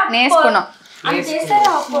నేర్చుకున్నా.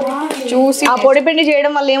 చూసి ఆ పొడి పిండి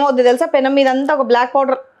చేయడం వల్ల ఏమవుద్ది తెలుసా, పెనం మీద అంతా ఒక బ్లాక్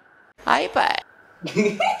పౌడర్ అయిపోయి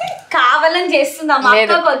కావాలని చేస్తుందా?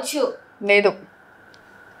 వచ్చు లేదు,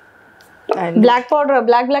 బ్లాక్ పౌడర్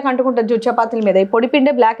బ్లాక్ అంటుకుంటుంది జూ చపాతీల మీద. ఈ పొడి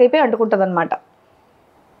పిండి బ్లాక్ అయిపోయి అంటుకుంటుంది అనమాట.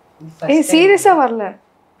 సీరియస్ వర్లే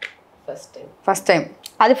ఫస్ట్ టైం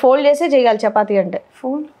అది ఫోల్డ్ చేసే చేయాలి చపాతీ అంటే.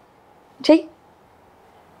 ఫోల్డ్ చెయ్యి,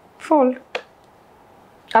 ఫోల్డ్.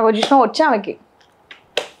 అవి చూసినా వచ్చా ఆమెకి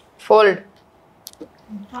ఫోల్డ్.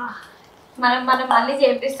 మనం మళ్ళీ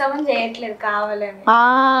చేపిస్తామని చేయట్లేదు కావాలని.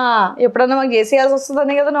 ఎప్పుడన్నా మాకు చేసేయాల్సి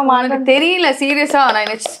వస్తుందని కదా నువ్వు మాట. తెలియలే సీరియస్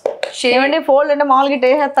ఏమండి ఫోల్డ్ అంటే మామూలుగా ఇట్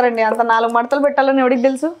వేసేస్తారండి, అంత 4 మడతలు పెట్టాలని ఎవరికి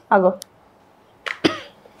తెలుసు. అగో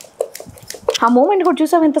ఆ మూమెంట్ కూడా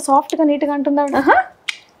చూసావు ఎంత సాఫ్ట్గా నీట్గా అంటుందా.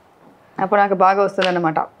 అప్పుడు నాకు బాగా వస్తుంది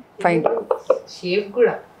అన్నమాట. ఫైన్ షేప్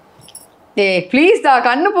కూడా. ఏ ప్లీజ్ దా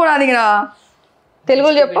కన్ను పోడాది కదా,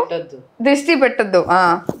 తెలుగులో చెప్పు. దృష్టి పెట్టద్దు.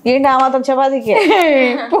 ఏంటి ఆ మాత్రం చపాతీకి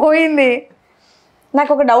పోయింది.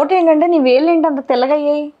 నాకు ఒక డౌట్ ఏంటంటే నీ వేళ్ళు ఏంటి అంత తెల్లగా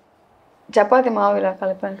అయ్యాయి? చపాతీ మావిలా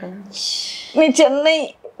కలిపాను కదా. నీ చెన్నై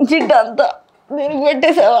జిడ్డు అంతా దీనికి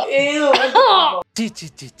పెట్టేసావా?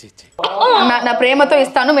 నా ప్రేమతో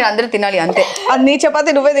ఇస్తాను, మీరు అందరూ తినాలి అంతే. అది నీ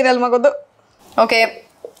చపాతీ నువ్వే తినాలి, మాకొద్దు. Okay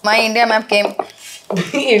my India map came.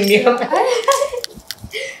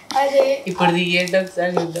 ఇప్పుడు తీయండి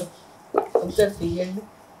ఒకసారి చూద్దాం. ఒకసారి తీయండి.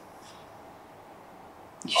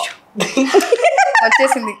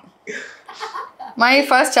 వచ్చేసింది my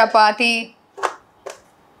first chapati.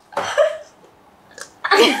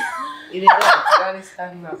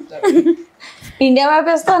 India map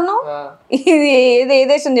వేస్తాను. ఇది ఏ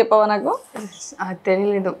దేశం చెప్పావా నాకు?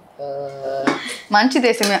 తెలియలేదు. మంచి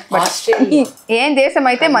దేశమే, ఏం దేశం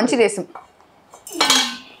అయితే మంచి దేశం.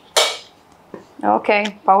 ఓకే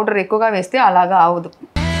పౌడర్ ఎక్కువగా వేస్తే అలాగా అవదు.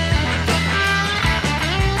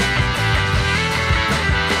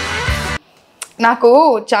 నాకు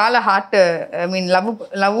చాలా హార్ట్ ఐ మీన్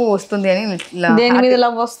లవ్ వస్తుంది అని. దేని మీద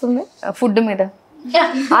లవ్ వస్తుంది? ఫుడ్ మీద.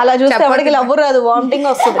 అలా చూస్తే ఎవరికి లవ్ రాదు, వామిటింగ్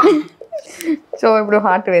వస్తుంది. సో ఇప్పుడు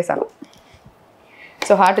హార్ట్ వేసాను.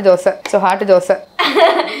 So heart dosa.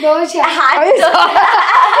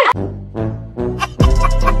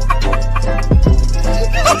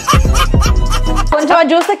 కొంచెం అది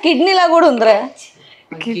చూస్తే కిడ్నీలా కూడా ఉందిరా.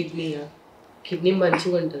 కిడ్నీ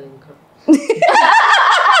మంచిగా ఉంటుంది. ఇంకా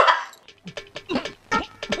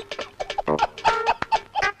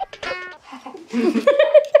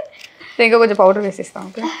ఇంకా కొంచెం పౌడర్ వేసిస్తాం.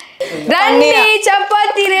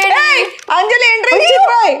 చపాతీ రెడీ. అంజలి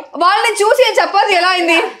వాళ్ళని చూసి చపాతీ ఎలా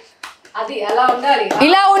అయింది? అది ఎలా ఉండాలి,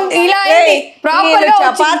 ఇలా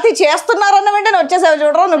చపాతీ చేస్తున్నారన్న వెంటనే వచ్చేసావు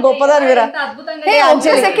చూడరా, నువ్వు గొప్పదాని వీరా.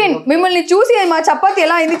 సెకండ్ మిమ్మల్ని చూసి మా చపాతీ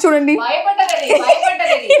ఎలా అయింది చూడండి.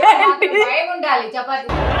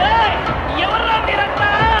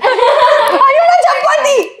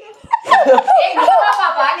 చపాతీ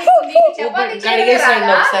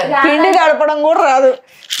కడిగేసేయండి ఒకసారి. పిండి గడపడం కూడా రాదు.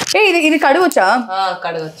 ఇది కడగొచ్చా?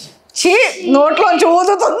 కడగచ్చు. చీ నోట్లోంచి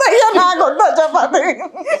ఊదుతుంది. అయ్యా నాకు వద్దా చపాతి.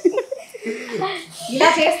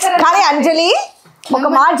 కానీ అంజలి ఒక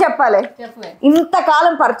మాట చెప్పాలి,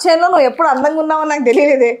 ఇంతకాలం పరిచయంలో నువ్వు ఎప్పుడు అందంగా ఉన్నావో నాకు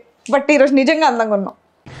తెలియలేదే, బట్ ఈరోజు నిజంగా అందంగా ఉన్నావు.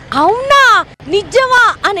 అవునా నిజమా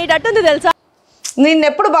అనేటట్టుంది తెలుసా. నిన్ను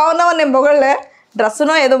ఎప్పుడు బాగున్నావని నేను పొగడలే,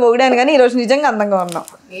 డ్రెస్సునో ఏదో పొగిడాను, కానీ ఈరోజు నిజంగా అందంగా ఉన్నావు.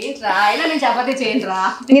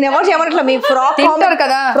 నేను ఎవరు చేయమన్నట్లా, మీ ఫ్రాక్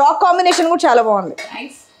కదా, ఫ్రాక్ కాంబినేషన్ కూడా చాలా బాగుంది.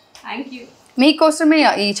 మీకోసమే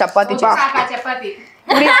ఈ చపాతీ.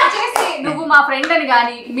 నువ్వు మా ఫ్రెండ్ అని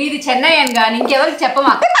గాని మీది చెన్నై అని గాని ఇంకెవరికి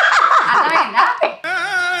చెప్పమా.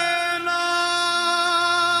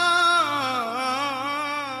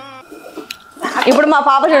 ఇప్పుడు మా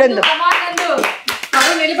పాప చూడద్దు,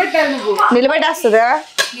 నిలబెట్టాలి. నువ్వు నిలబెట్టేస్తుందా?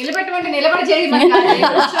 నిలబెట్టమంటే నిలబడి చేయి.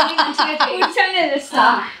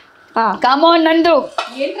 కమాన్ నందు,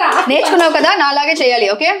 నేర్చుకున్నావు కదా, నాలాగే చేయాలి.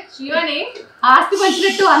 ఓకే శివాని ఆస్తి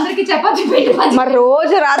పంచినట్టు అందరికి చపాతీ పెట్టి మరి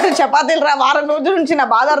రోజు రాత్రి చపాతీలు రా, వారం రోజుల నుంచి నా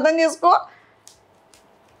బాధ అర్థం చేసుకో.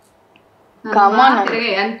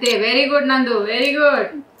 అంతే. వెరీ గుడ్ నందు, వెరీ గుడ్.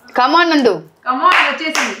 కమాన్ నందు, కమాన్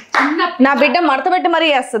వచ్చేసింది. నా బిడ్డ మడత పెట్టి మరీ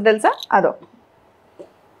చేస్తుంది తెలుసా. అదో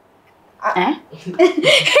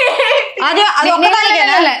అదే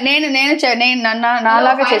నేను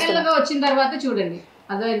నాలాగా చేస్తున్నా. వచ్చిన తర్వాత చూడండి,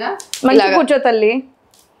 అదైనా మంచి కూర్చో తల్లి.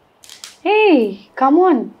 హే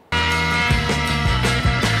కమాన్.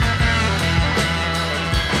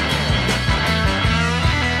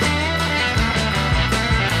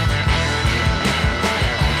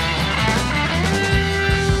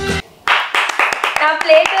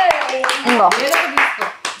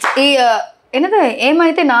 ఈ ఏంటంటే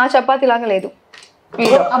ఏమైతే నా చపాతీ లాగా లేదు.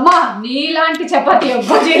 అమ్మా నీలాంటి చపాతీ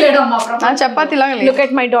ఎవ్వరు చేయలేడు అమ్మా. నా చపాతీ లాగా లేదు. Look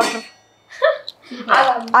at my daughter.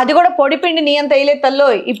 అది కూడా పొడి పిండి నీ అంత వేయలేదు తల్లో.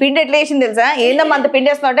 ఈ పిండి ఎట్లా వేసింది తెలుసా? ఏందమ్మా అంత పిండి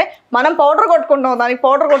వేస్తున్నావు అంటే, మనం పౌడర్ కొట్టుకుంటాం, దానికి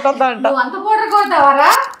పౌడర్ కొట్టొద్దా అంట. అంత పౌడర్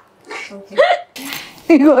కొడతావారా?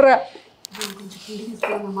 ఇగోరా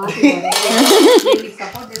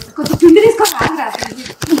కొంచెం పిండి తీసుకొని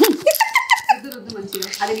మంచిగా.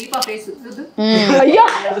 అది నీపా ఫేస్ అయ్యా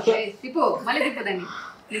మళ్ళీ తిప్పదండి.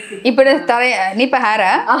 ఇప్పుడు నీప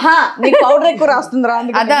హారా నీకు పౌడర్ ఎక్కువ రాస్తుందిరా.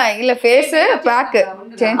 అదా ఇలా ఫేస్ ప్యాక్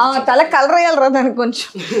తల కలర్ వేయాలరా దానికి కొంచెం.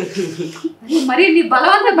 మరి నీ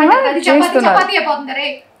బలవంతం చపాతీ అయిపోతుంది. రే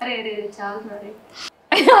అరే రే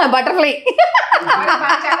చాలా బటర్ఫ్లై.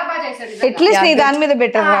 అట్లీస్ట్ నీ దాని మీద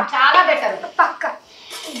బెటర్ రా. చాలా బెటర్.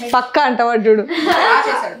 పక్క అంటవాడు చూడు.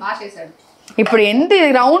 బాగా చేశాడు. ఇప్పుడు ఎంత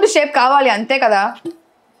రౌండ్ షేప్ కావాలి అంతే కదా.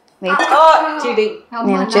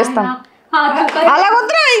 నేను చేస్తాను. అలా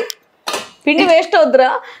వద్దురా, పిండి వేస్ట్ అవుద్దురా.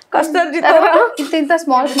 కస్టర్డ్ ఇంత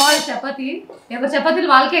స్మాల్ స్మాల్ చపాతీ ఎవరు చపాతీలు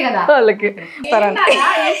వాళ్ళకే కదా. వాళ్ళకి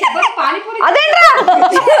పానీపూరి అదేంట్రా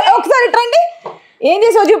ఒకసారి ఇట్రండి. ఏం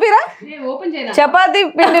చేసావు చూపిరా. ఓపెన్ చేయాలి. చపాతీ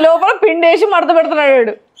పిండి లోపల పిండి వేసి మడత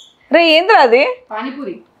పెడుతున్నాడు. రే ఏంద్రా అది?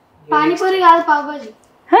 పానీపూరి. పానీపూరి కాదు, పావ్ భాజీ.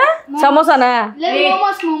 సమోసానా?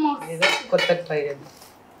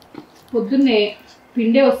 పొద్దున్నే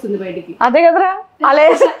పిండే వస్తుంది బయటికి. అదే కదరా. అలా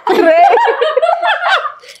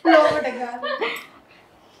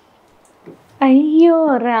అయ్యో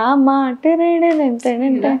రామా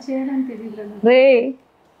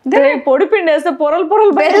రే పొడి పిండి వేస్తే పొరలు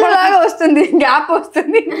పొరలు బెల్ లాగా వస్తుంది, గ్యాప్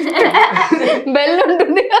వస్తుంది, బెల్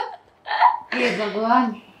ఉంటుంది.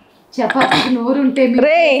 భగవాన్ చపాతీకి నోరుంటే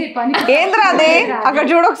రే ఏంద్రా అది? అక్కడ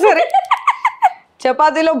చూడు ఒకసారి.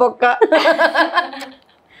 చపాతీలో బొక్క.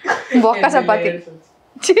 బొక్క చపాతీ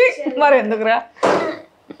మరి ఎందుకురా?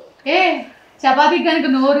 ఏ చపాతీకి కనుక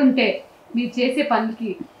నోరుంటే మీరు చేసే పనికి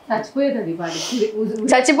చచ్చిపోయేది. అది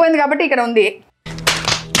చచ్చిపోయింది కాబట్టి ఇక్కడ ఉంది.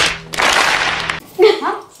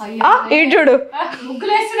 ఇటు చూడు,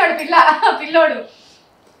 ముగ్గులేస్తున్నాడు పిల్లోడు.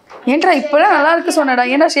 ఏంట్రా ఇప్పుడు అలా అనిపిస్తున్నాడా?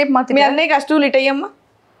 ఏంట్రా షేప్ మాత్రం. మీ అన్నయ్య కష్టూలు ఇట్ అయ్యమ్మా.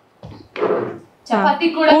 చపాతీ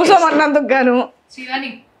కూడా కూసోమన్నందుకు గాను. శివాని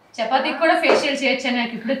చపాతీకి కూడా ఫేషియల్ చేయొచ్చు అని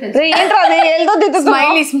నాకు ఇప్పుడు తెలుసు. ఏంట్రా అది? ఏదో దిద్దు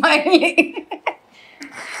స్మైలీ స్మైలీ.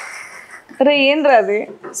 రే ఏంద్రా అది?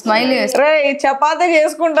 స్మైలీ. రే చపాతీ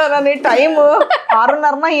చేసుకుంటానని టైం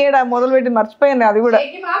 6:30 7 మొదలు పెట్టి మర్చిపోయాను. అది కూడా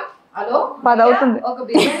 10 అవుతుంది.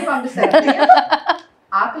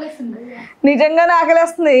 నిజంగానే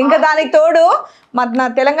ఆకలేస్తుంది. ఇంకా దానికి తోడు నా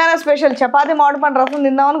తెలంగాణ స్పెషల్ చపాతీ మామిడి పండు రసం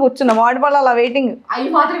తిందామని కూర్చున్నా. మామిడి పండు అలా వెయిటింగ్. అవి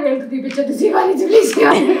మాత్రం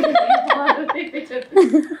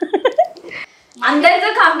అందరితో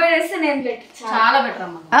కంపేర్ చేస్తే నేను చాలా బెటర్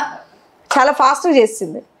అమ్మా. చాలా ఫాస్ట్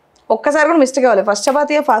చేసింది. ఒక్కసారి కూడా మిస్టేక్ అవ్వాలి. ఫస్ట్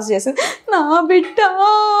చపాతీ ఫాస్ట్ చేసింది నా బిడ్డ.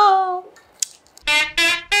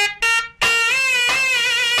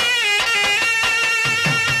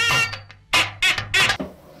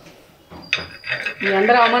 మీ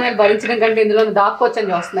అందరూ అవమానాలు భరించడం కంటే ఇందులో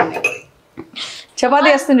దాక్కోవచ్చని చూస్తున్నాను. చపాతీ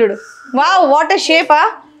వేస్తుంది చూడు. Wow what a షేపా.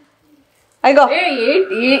 అయ్యో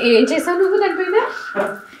ఏం చేసావు నువ్వు దానిపైన?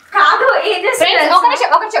 కాదు ఏం చేస్తాను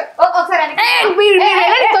ఒకసారి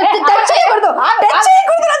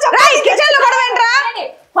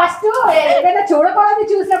ఫస్ట్ ఏదైనా చూడకూడదు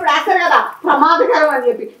చూసినప్పుడు వేస్తారు కదా ప్రమాదకరం అని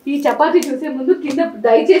చెప్పి. ఈ చపాతీ చూసే ముందు కింద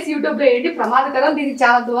దయచేసి యూట్యూబ్ లో ఏంటి ప్రమాదకరం, దీనికి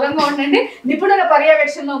చాలా దూరంగా ఉండండి, నిపుణుల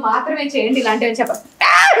పర్యవేక్షణలో మాత్రమే చేయండి ఇలాంటివి చెప్పండి.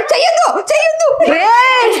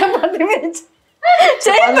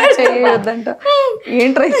 చేయొద్దంట.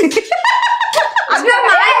 ఏంట్రా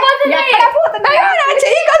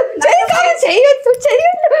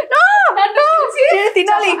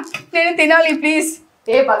తినాలి, నేను తినాలి ప్లీజ్.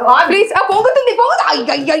 ప్లీజ్ పొంగుతుంది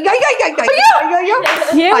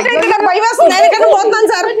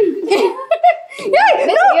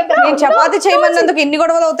నేను చపాతి చేయమన్నందుకు ఎన్ని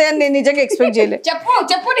గొడవలు అవుతాయని నేను నిజంగా ఎక్స్పెక్ట్ చేయలేదు.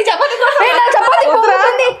 చెప్పు నీ చపాతి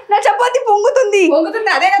నా చపాతి పొంగుతుంది.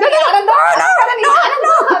 అదే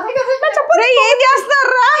ఏం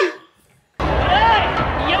చేస్తున్నారా?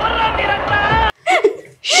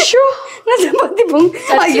 నా చపాతి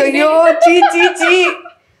అయ్యో చీ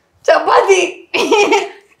చపాతి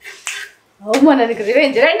అవమానానికి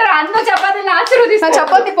రివెంజ్. అన్న చపాతీని ఆశీర్వదిస్తా. నా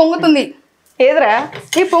చపాతి పొంగుతుంది. ఏదిరా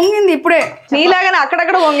ఈ పొంగింది ఇప్పుడే. నీలాగానే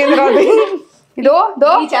అక్కడక్కడ పొంగింది రాదు. ఇదో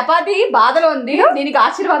ఈ చపాతీ బాధలో ఉంది, దీనికి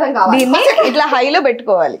ఆశీర్వాదం కావాలి. దీన్ని ఇట్లా హైలో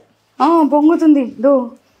పెట్టుకోవాలి. పొంగుతుంది దో.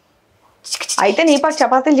 అయితే నీ పాకు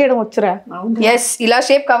చపాతీలు చేయడం వచ్చురా? ఎస్, ఇలా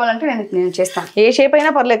షేప్ కావాలంటే నేను చేస్తాను. ఏ షేప్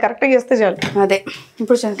అయినా పర్లేదు, కరెక్ట్ గా చేస్తే చాలు. అదే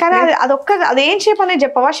ఇప్పుడు కానీ అదేం షేప్ అనేది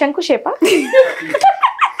చెప్పవా? శంకు షేపా?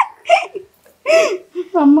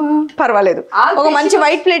 అమ్మా పర్వాలేదు. ఒక మంచి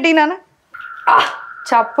వైట్ ప్లేట్ నాన్న.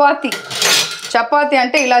 చపాతి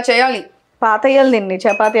అంటే ఇలా చేయాలి. పాతయ్యాలి నిన్ను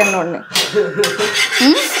చపాతి అన్నోడిని.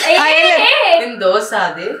 దోశ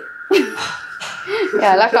అది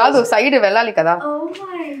అలా కాదు, సైడ్ వెళ్ళాలి కదా.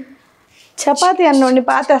 చపాతి అన్నోడిని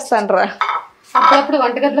పాతేస్తాను రా. అప్పుడప్పుడు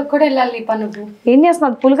వంటగదిలోకి కూడా వెళ్ళాలి. నీ పనులు ఏం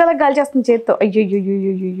చేస్తున్నావు? పులకలకు గాలి చేస్తుంది చేత్తో.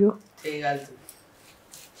 అయ్యో.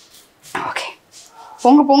 Okay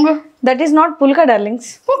Pongu. That is not phulka darlings.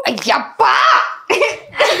 Ayyappa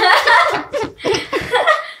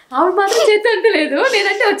ఆవిడ మాత్రం చేతి అంటే లేదు,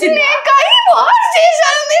 నేనంటే వచ్చింది.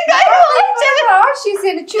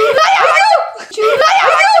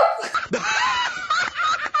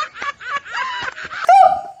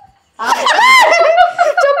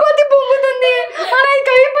 చపాతి పొంగుతుంది.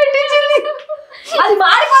 కై పెట్టించింది. అది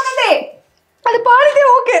మారిపోతుంది. అది పాడితే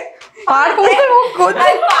ఓకే.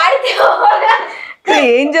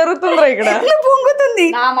 ఏం జరుగుతుందిరా ఇక్కడ? పొంగుతుంది.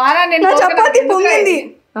 నా చపాతి పొంగింది.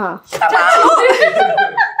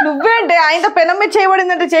 నువ్వేంటే ఆయనతో పెనం మీద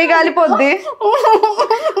చేయబడిందంటే చేయి కాలిపోద్ది.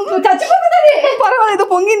 చచ్చిపోతుంది. పర్వాలేదు,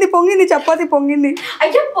 పొంగింది చపాతి పొంగింది.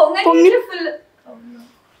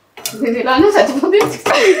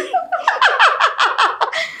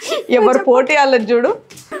 ఎవరు పోటీ వాళ్ళది చూడు.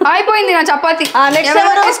 అయిపోయింది నా చపాతి.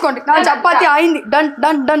 తీసుకోండి, నా చపాతి అయింది.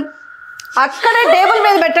 డన్. అక్కడే టేబుల్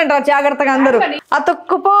మీద పెట్టండి రా జాగ్రత్తగా అందరూ.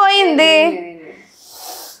 అతుక్కుపోయింది.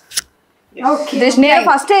 నేను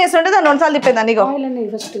ఫస్ట్ వేస్తుంటే దాన్ని 2 సార్లు తిప్పేదాన్ని.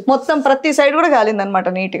 మొత్తం ప్రతి సైడ్ కూడా కాలింది అనమాట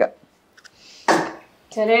నీట్ గా.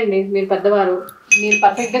 సరే అండి, మీరు పెద్దవారు, మీరు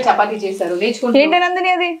పర్ఫెక్ట్ గా చపాతీ చేశారు. నేర్చుకుంటే ఏంటి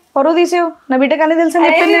నందిని అది పరువు తీసేవు? నా బిడ్డకు అన్నీ తెలుసు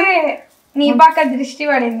చెప్పింది. నీ పక్క దృష్టి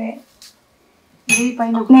పడింది.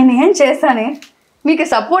 నేను ఏం చేస్తానే, మీకు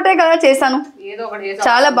సపోర్టే కదా చేశాను. ఏదో ఒకటి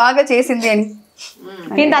చాలా బాగా చేసింది అని.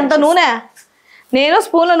 ఏంటి అంత నూనె? నేను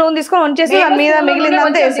స్పూన్ లో నూనె తీసుకొని వంచేసి దాని మీద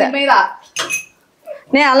మిగిలిందంతా వేసా.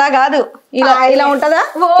 నేను అలా కాదు, ఇలా ఉంటదా,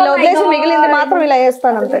 ఇలా వదిలేసి మిగిలింది మాత్రం ఇలా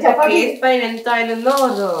వేస్తాను అంతే. పైన ఎంత ఆయిల్ ఉందో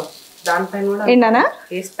దానిపైన కూడా ఏంటన్నా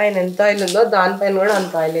పైన ఎంత ఆయిల్ ఉందో దానిపైన కూడా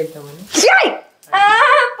అంత ఆయిల్ వేద్దామని.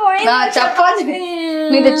 చపాతి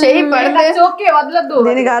మీద చేయి పడితే ఓకే, వదలద్దు.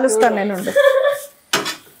 దీన్ని కాలుస్తాను నేను.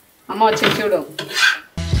 అమ్మ వచ్చి చూడు.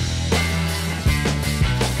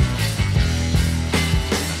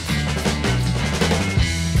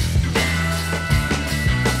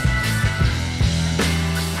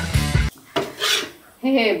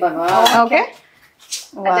 ఓకే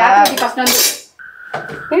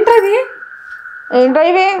ఏంటది? ఏంటో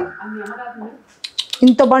ఇవి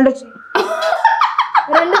ఇంత బండు.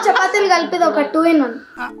 2 చపాతీలు కలిపిది ఒక 2 in 1.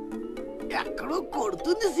 ఎక్కడో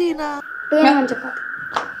కొడుతుంది సీనా. 2 in 1 చపాతీ.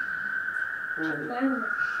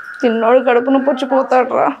 తిన్నోడు కడుపును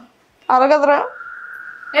పుచ్చిపోతాడు రా. అరగదురా.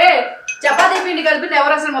 చపాతీ పిండి కలిపి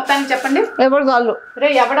ఎవరు అసలు మొత్తానికి చెప్పండి. ఎవరు కాళ్ళు? రే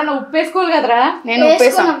ఎవడన్నా ఉప్పు వేసుకోవాలి కదరా. నేను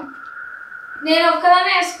ఉప్పేసాను. నేను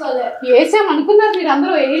ఒక్కదానే వేసుకోలే. వేసాం అనుకున్నారు మీరు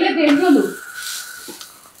అందరూ, వేయలేదు ఏంటో.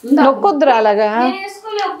 నొక్కొద్దురా అలాగా. నేను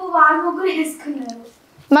వేసుకోలే ఉప్పు, వాళ్ళు ముగ్గురు వేసుకున్నారు.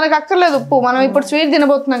 మనకు అక్కర్లేదు ఉప్పు, మనం ఇప్పుడు స్వీట్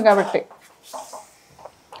తినబోతున్నాం కాబట్టి.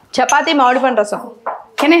 చపాతీ మామిడి పండు రసం.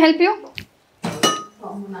 Can I help you?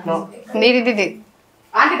 ఇది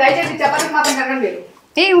ఆంటీ దయచేసి చపాతీ మాత్రం కరగండి మీరు.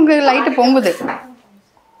 உங்க லைட் பொங்குது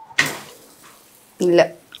இல்ல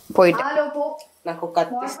పోయిట్. నాకు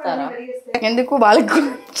కత్తిస్తారా? ఎందుకు వాళ్ళకు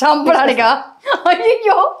చంపడానికా?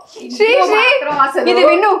 అయ్యో శ్రీ ఇది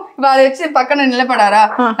విను, వాళ్ళు వచ్చి పక్కన నిలబడారా,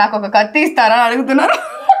 నాకు ఒక కత్తి ఇస్తారా అడుగుతున్నారు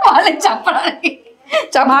వాళ్ళకి చంపడానికి.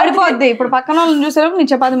 మాడిపోద్ది. ఇప్పుడు పక్కన వాళ్ళని చూసారు, నీ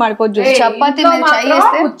చపాతి మాడిపోద్దు. చపాతి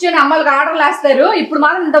కూర్చొని అమ్మలకు ఆర్డర్లు వేస్తారు. ఇప్పుడు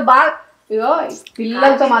మాత్రం ఇంత బాగా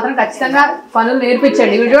పిల్లలతో మాత్రం ఖచ్చితంగా పనులు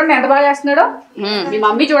నేర్పించండి. వీడు చూడండి ఎంత బాగా చేస్తున్నాడో. మీ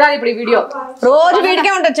మమ్మీ చూడాలి ఇప్పుడు ఈ వీడియో. రోజు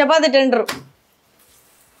వీడికే ఉంటుంది చపాతి టెండర్.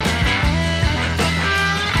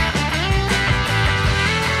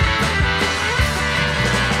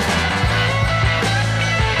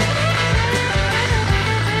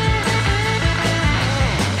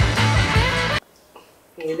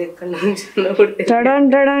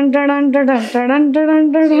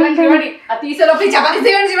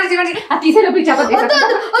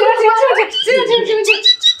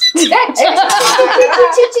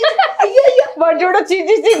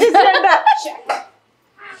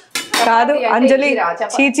 కాదు అంజలి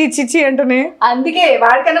చీచి చిచి అంటూనే. అందుకే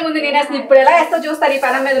వాడికన్నా ముందు నేను అసలు ఇప్పుడు ఎలా వేస్తా చూస్తారు ఈ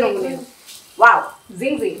పెనం మీద నువ్వు. నేను వావ్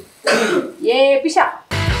జింగ్ జింగ్ ఏ పిషా.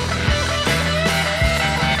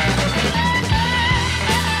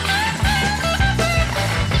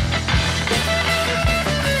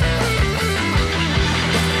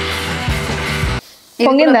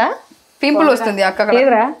 పొంగిందా? పింపుల్ వస్తుంది అక్క.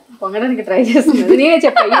 లేదురా, పొంగడానికి ట్రై చేస్తుంది. నేనే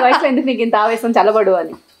చెప్పా ఈ వయసులో ఎందుకు నీకు ఇంత ఆవేశం, చల్లబడు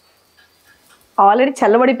అని. ఆల్రెడీ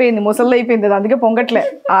చల్లబడిపోయింది, ముసలి అయిపోయింది, అందుకే పొంగట్లే.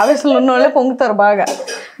 ఆవేశంలో ఉన్నోళ్ళే పొంగుతారు బాగా,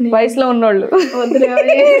 వయసులో ఉన్నోళ్ళు.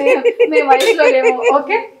 మేము వయసులో లేము.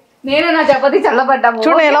 ఓకే, నేనే నా చపాతి చల్లబడ్డాము.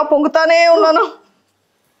 చూడ ఎలా పొంగుతానే ఉన్నాను.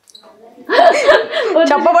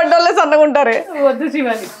 చెప్పబడ్డోళ్ళే సన్నగా ఉంటారే. వద్దు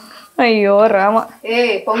శివాని. అయ్యో రామ,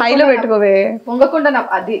 హైలో పెట్టుకోవే. పొంగకుండా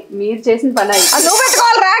అది మీరు చేసిన పని. నువ్వు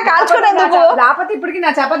పెట్టుకోవాలరా, కాల్చుకునేందుకు. లేకపోతే ఇప్పటికి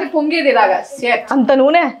నా చపాతి పొంగేది ఇలాగా. అంత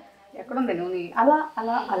నూనె ఎక్కడుంది నూనె? అలా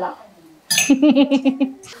అలా అలా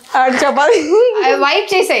చపాతి వైప్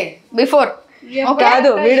చేసాయి బిఫోర్.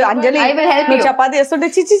 కాదు వీడు అంజలి నువ్వు చపాతి వేస్తుంటే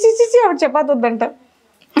చిచి చిచి ఆవిడ చపాతి వద్దంట.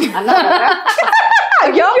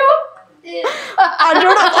 అయ్యో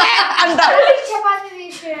అంట.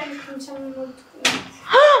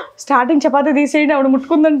 స్టార్టింగ్ చపాతి తీసేయండి, ఆవిడ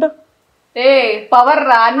ముట్టుకుందంట. ఏ పవర్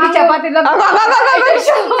రా, అన్ని చపాతీలో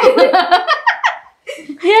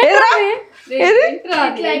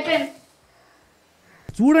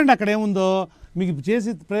చూడండి అక్కడ ఏముందో, మీకు చేసి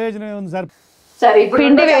ప్రయోజనం ఏముంది సార్? సరే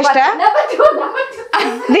పిండి వేస్టా?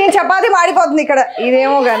 దీని చపాతి మాడిపోతుంది ఇక్కడ.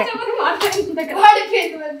 ఇదేమో గాని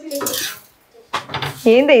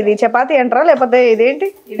ఏంది ఇది? చపాతి అంటారా లేకపోతే ఇదేంటి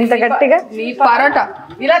ఇంత గట్టిగా? పరోటా.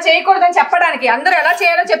 ఇలా చేయకూడదని చెప్పడానికి, అందరూ ఎలా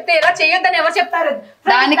చేయాలో చెప్తే ఎలా చేయొద్దని ఎవరు చెప్తారు?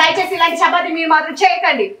 దాన్ని దయచేసి ఇలాంటి చపాతి మీరు మాత్రం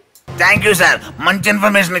చేయకండి. థ్యాంక్ యూ సార్, మంచి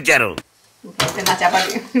ఇన్ఫర్మేషన్ ఇచ్చారు.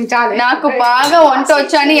 నాకు బాగా వంట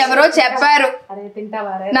వచ్చని ఎవరో చెప్పారు.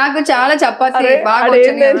 నాకు చాలా చపాతి బాగా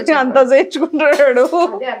అంత చేర్చుకుంటాడు.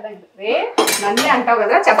 నన్నే అంటావు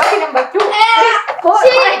కదా చపాతి నెంబర్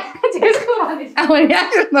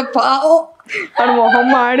 2 పావు వాడు మొహం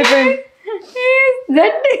మాడిపోయింది.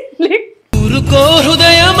 ఊరుకో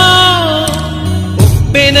హృదయమా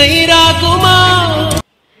ఉప్పెనై రాకుమా.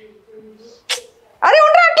 అరే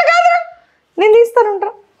ఉండరా, అట్లా కాదురా, నేను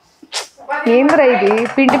తీస్తానుంటరా. ఏంద్రా ఇది?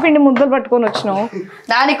 పిండి పిండి ముద్దలు పట్టుకొని వచ్చినావు.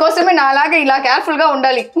 దానికోసమే నాలాగా ఇలా కేర్ఫుల్ గా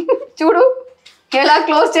ఉండాలి. చూడు ఎలా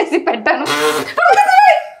క్లోజ్ చేసి పెట్టాను.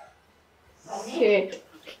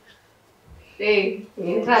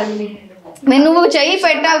 నువ్వు చెయ్యి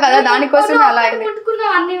పెట్టావు కదా, దానికోసమే అలా అయింది.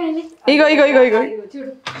 ఇగో ఇగో ఇగో ఇగో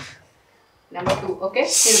నెంబర్ 2. ఓకే,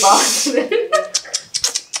 ఇది బాగుంటుంది.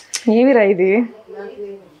 ఏమిరా ఇది?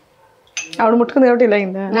 ఆవిడ ముట్టుకుంది కాబట్టి ఇలా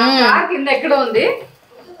అయిందా? కింద ఎక్కడ ఉంది?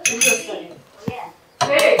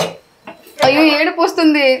 అయ్యో ఏడుపు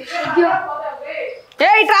వస్తుంది. ఏ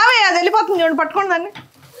ఇట్రావే, అది వెళ్ళిపోతుంది చూడండి, పట్టుకోండి దాన్ని.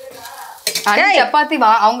 చపాతి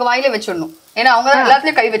அவங்க வாயில வச்சிடணும். ஏன்னா அவங்க தான்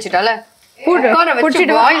எல்லாத்துலயும் கை வச்சிட்டால.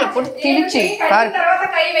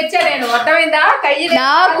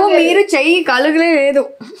 నాకు మీరు చెయ్యి కలుగులే లేదు.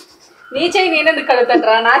 నీ చెయ్యి నేనెందుకు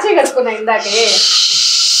కలుగుతాను? నా చెయ్యి కలుపుకున్నా ఇందాకే.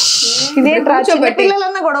 ఇదేంట్రా,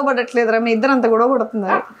 పిల్లలన్నా గొడవ పడట్లేదురా, మీ ఇద్దరు అంత గొడవ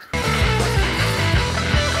పడుతున్నారు.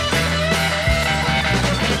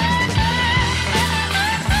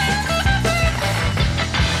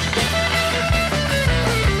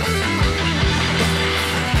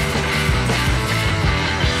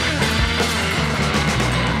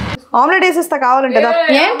 ఆమ్లెట్ వేసేస్తా కావాలంటే.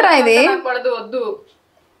 ఏంట్రా ఇది? వద్దు.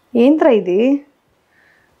 ఏంట్రా ఇది?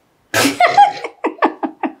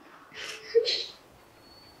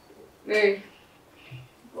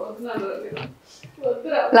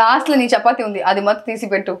 లాస్ట్లో నీ చపాతీ ఉంది, అది మొత్తం తీసి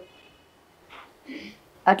పెట్టు.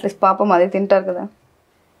 అట్లీస్ట్ పాపం అది తింటారు కదా.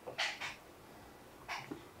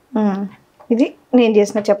 ఇది నేను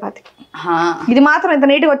చేసిన చపాతీ. ఇది మాత్రం ఎంత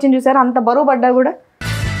నీట్గా వచ్చింది చూసారు, అంత బరువు పడ్డా కూడా.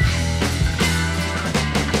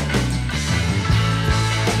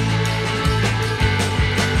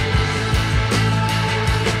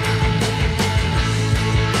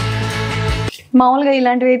 మామూలుగా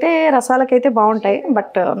ఇలాంటివి అయితే రసాలకైతే బాగుంటాయి,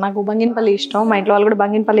 బట్ నాకు బంగినపల్లి ఇష్టం. మా ఇంట్లో వాళ్ళు కూడా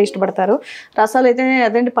బంగినపల్లి ఇష్టపడతారు. రసాలు అయితే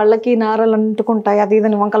అదేంటి పళ్ళకి నారలు అంటుకుంటాయి, అది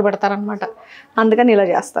ఇదని వంకలు పెడతారనమాట. అందుకని ఇలా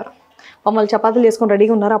చేస్తారు. మమ్మల్ని చపాతీలు చేసుకొని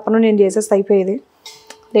రెడీగా ఉన్నారు. అప్పటి నుండి నేను చేసేస్తే అయిపోయేది,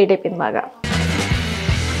 లేట్ అయిపోయింది బాగా.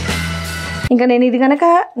 ఇంకా నేను ఇది కనుక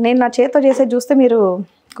నేను నా చేతితో చేసేది చూస్తే మీరు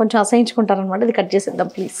కొంచెం అసహించుకుంటారనమాట. ఇది కట్ చేసేద్దాం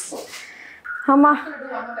ప్లీజ్. అమ్మా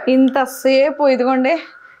ఇంతసేపు ఇదిగోండి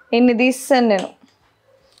ఇన్ని తీసాను నేను.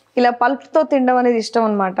 ఇలా పల్ప్తో తినడం అనేది ఇష్టం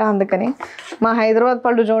అనమాట. అందుకని మా హైదరాబాద్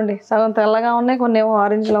పళ్ళు చూడండి, సగం తెల్లగా ఉన్నాయి, కొన్ని ఏమో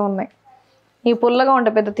ఆరెంజ్లో ఉన్నాయి. ఈ పుల్లగా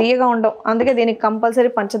ఉంటాయి, పెద్ద తీయగా ఉండవు. అందుకే దీనికి కంపల్సరీ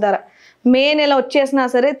పంచదార. మే నెల వచ్చేసినా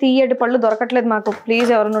సరే తీయటి పళ్ళు దొరకట్లేదు మాకు. ప్లీజ్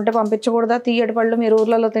ఎవరైనా ఉంటే పంపించకూడదా తీయటి పళ్ళు మీరు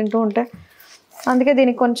ఊర్లలో తింటూ ఉంటే? అందుకే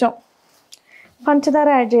దీనికి కొంచెం పంచదార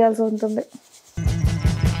యాడ్ చేయాల్సి ఉంటుంది.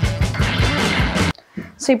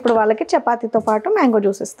 సో ఇప్పుడు వాళ్ళకి చపాతీతో పాటు మ్యాంగో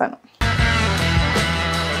జ్యూస్ ఇస్తాను.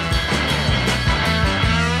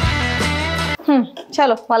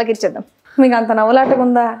 చలో వాళ్ళకి ఇచ్చేద్దాం. మీకు అంత నవ్వులాటగా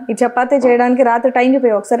ఉందా ఈ చపాతీ చేయడానికి? రాత్రి టైం చెప్పి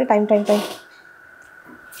ఒకసారి టైం 10:40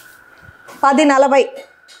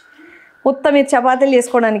 మీరు చపాతీలు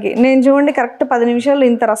చేసుకోవడానికి. నేను చూడండి కరెక్ట్ 10 నిమిషాల్లో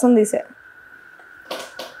ఇంత రసం తీసా.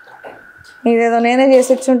 ఇదేదో నేనే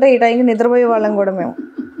చేసి ఇచ్చుంటే ఈ టైంకి నిద్రపోయే వాళ్ళం కూడా మేము.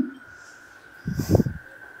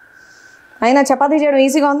 అయినా చపాతీ చేయడం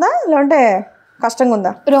ఈజీగా ఉందా లేదంటే కష్టంగా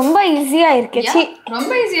ఉందా? రొంబ ఈజీగా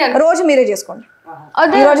రోజు మీరే చేసుకోండి.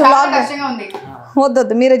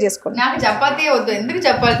 వద్దు మీరే చేసుకోండి.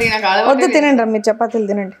 వద్దు తినండి, మీరు చపాతీలు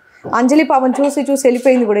తినండి. అంజలి పాపం చూసి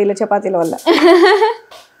వెళ్ళిపోయింది కూడా ఇలా చపాతీల వల్ల.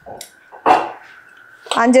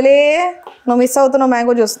 అంజలి నువ్వు మిస్ అవుతున్నావు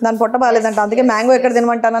మ్యాంగో జ్యూస్. దాని పొట్ట బాగాలేదంట, అందుకే మ్యాంగో ఎక్కడ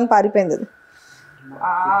తినమంటానని పారిపోయింది. అది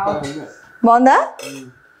బాగుందా?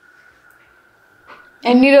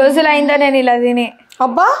 ఎన్ని రోజులు అయిందా నేను ఇలా తిని.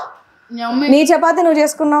 అబ్బా నీ చపాతీ నువ్వు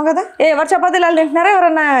చేసుకున్నావు కదా. ఎవరు చపాతీలు వాళ్ళు తింటున్నారా,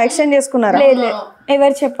 ఎవరన్నా ఎక్స్చేంజ్ చేసుకున్నారా?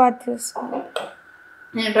 ఎవరు చపాతీ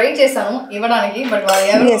నేను ట్రై చేశాను ఇవ్వడానికి, బట్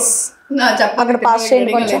అక్కడ పాస్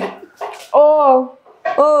చేయండి కొంచెం.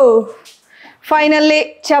 ఓ finally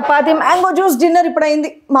chapati mango juice dinner ఇప్పుడు అయింది.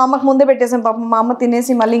 మా అమ్మకు ముందే పెట్టేసాం పాపం. మా అమ్మ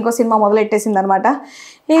తినేసి మళ్ళీ ఇంకో సినిమా మొదలెట్టేసింది అనమాట.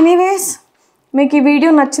 ఎనీవేస్ మీకు ఈ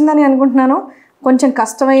వీడియో నచ్చిందని అనుకుంటున్నాను. కొంచెం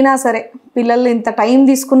కష్టమైనా సరే, పిల్లలు ఇంత టైం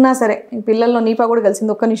తీసుకున్నా సరే, పిల్లల్లో నీపా కూడా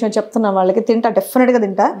కలిసింది. ఒక్క నిమిషం చెప్తున్నాను, వాళ్ళకి తింటా, డెఫినెట్గా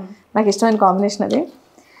తింటా. నాకు ఇష్టమైన కాంబినేషన్ అది.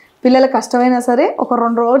 పిల్లలకు కష్టమైనా సరే ఒక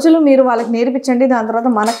 2 రోజులు మీరు వాళ్ళకి నేర్పించండి, దాని తర్వాత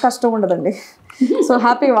మనకు కష్టం ఉండదండి. సో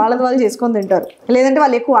హ్యాపీ వాళ్ళది వాళ్ళు చేసుకొని తింటారు. లేదంటే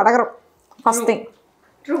వాళ్ళు ఎక్కువ అడగరు ఫస్ట్ థింగ్.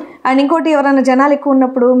 అండ్ ఇంకోటి, ఎవరైనా జనాలు ఎక్కువ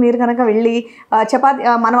ఉన్నప్పుడు మీరు కనుక వెళ్ళి చపాతీ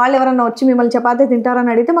మన వాళ్ళు ఎవరైనా వచ్చి మిమ్మల్ని చపాతీ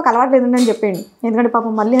తింటారని అడిగితే మాకు అలవాటు లేదండి అని చెప్పండి. ఎందుకంటే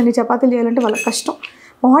పాపం మళ్ళీ అన్ని చపాతీలు చేయాలంటే వాళ్ళకి కష్టం.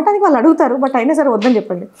 మొహటానికి వాళ్ళు అడుగుతారు, బట్ అయినా సరే వద్దని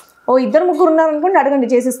చెప్పండి. 2-3 ఉన్నారనుకోండి, అడగండి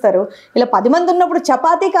చేసిస్తారు. ఇలా 10 మంది ఉన్నప్పుడు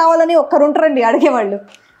చపాతీ కావాలని ఒక్కరు ఉంటారండి అడిగేవాళ్ళు.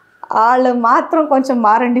 వాళ్ళు మాత్రం కొంచెం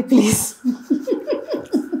మారండి ప్లీజ్.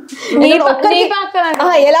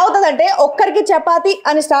 ఎలా అవుతుందంటే ఒక్కరికి చపాతీ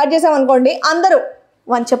అని స్టార్ట్ చేసామనుకోండి, అందరూ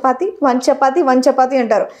 1 చపాతీ 1 చపాతీ 1 చపాతీ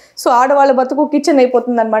అంటారు. సో ఆడవాళ్ళ బతుకు కిచెన్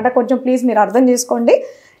అయిపోతుంది అనమాట. కొంచెం ప్లీజ్ మీరు అర్థం చేసుకోండి.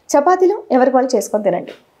 చపాతీలు ఎవరికి వాళ్ళు చేసుకొని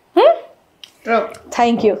తినండి.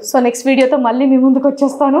 Thank you. సో నెక్స్ట్ వీడియోతో మళ్ళీ మీ ముందుకు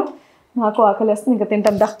వచ్చేస్తాను. నాకు ఆకలి వస్తుంది, ఇంకా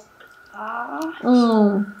తింటాం దా.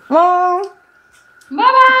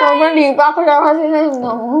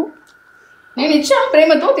 నేను ఇచ్చా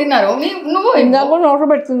ప్రేమతో తిన్నారు, నువ్వు ఇందాక నోట్లో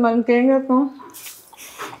పెడుతుంది. మరి ఇంకేం చేస్తాం?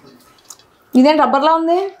 ఇదేం రబ్బర్లా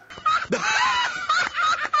ఉంది.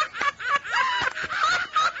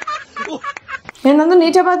 ఏంటంటే నీ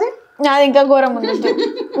చపాతి అది ఇంకా ఘోరం ఉంది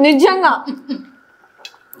నిజంగా.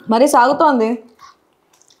 మరీ సాగుతోంది.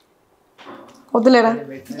 వద్దులేరా,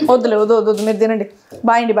 వద్దు మీరు తినండి.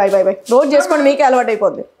 బాయ్ అండి, బాయ్. రోజు చేసుకోండి, మీకే అలవాటు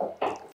అయిపోద్ది.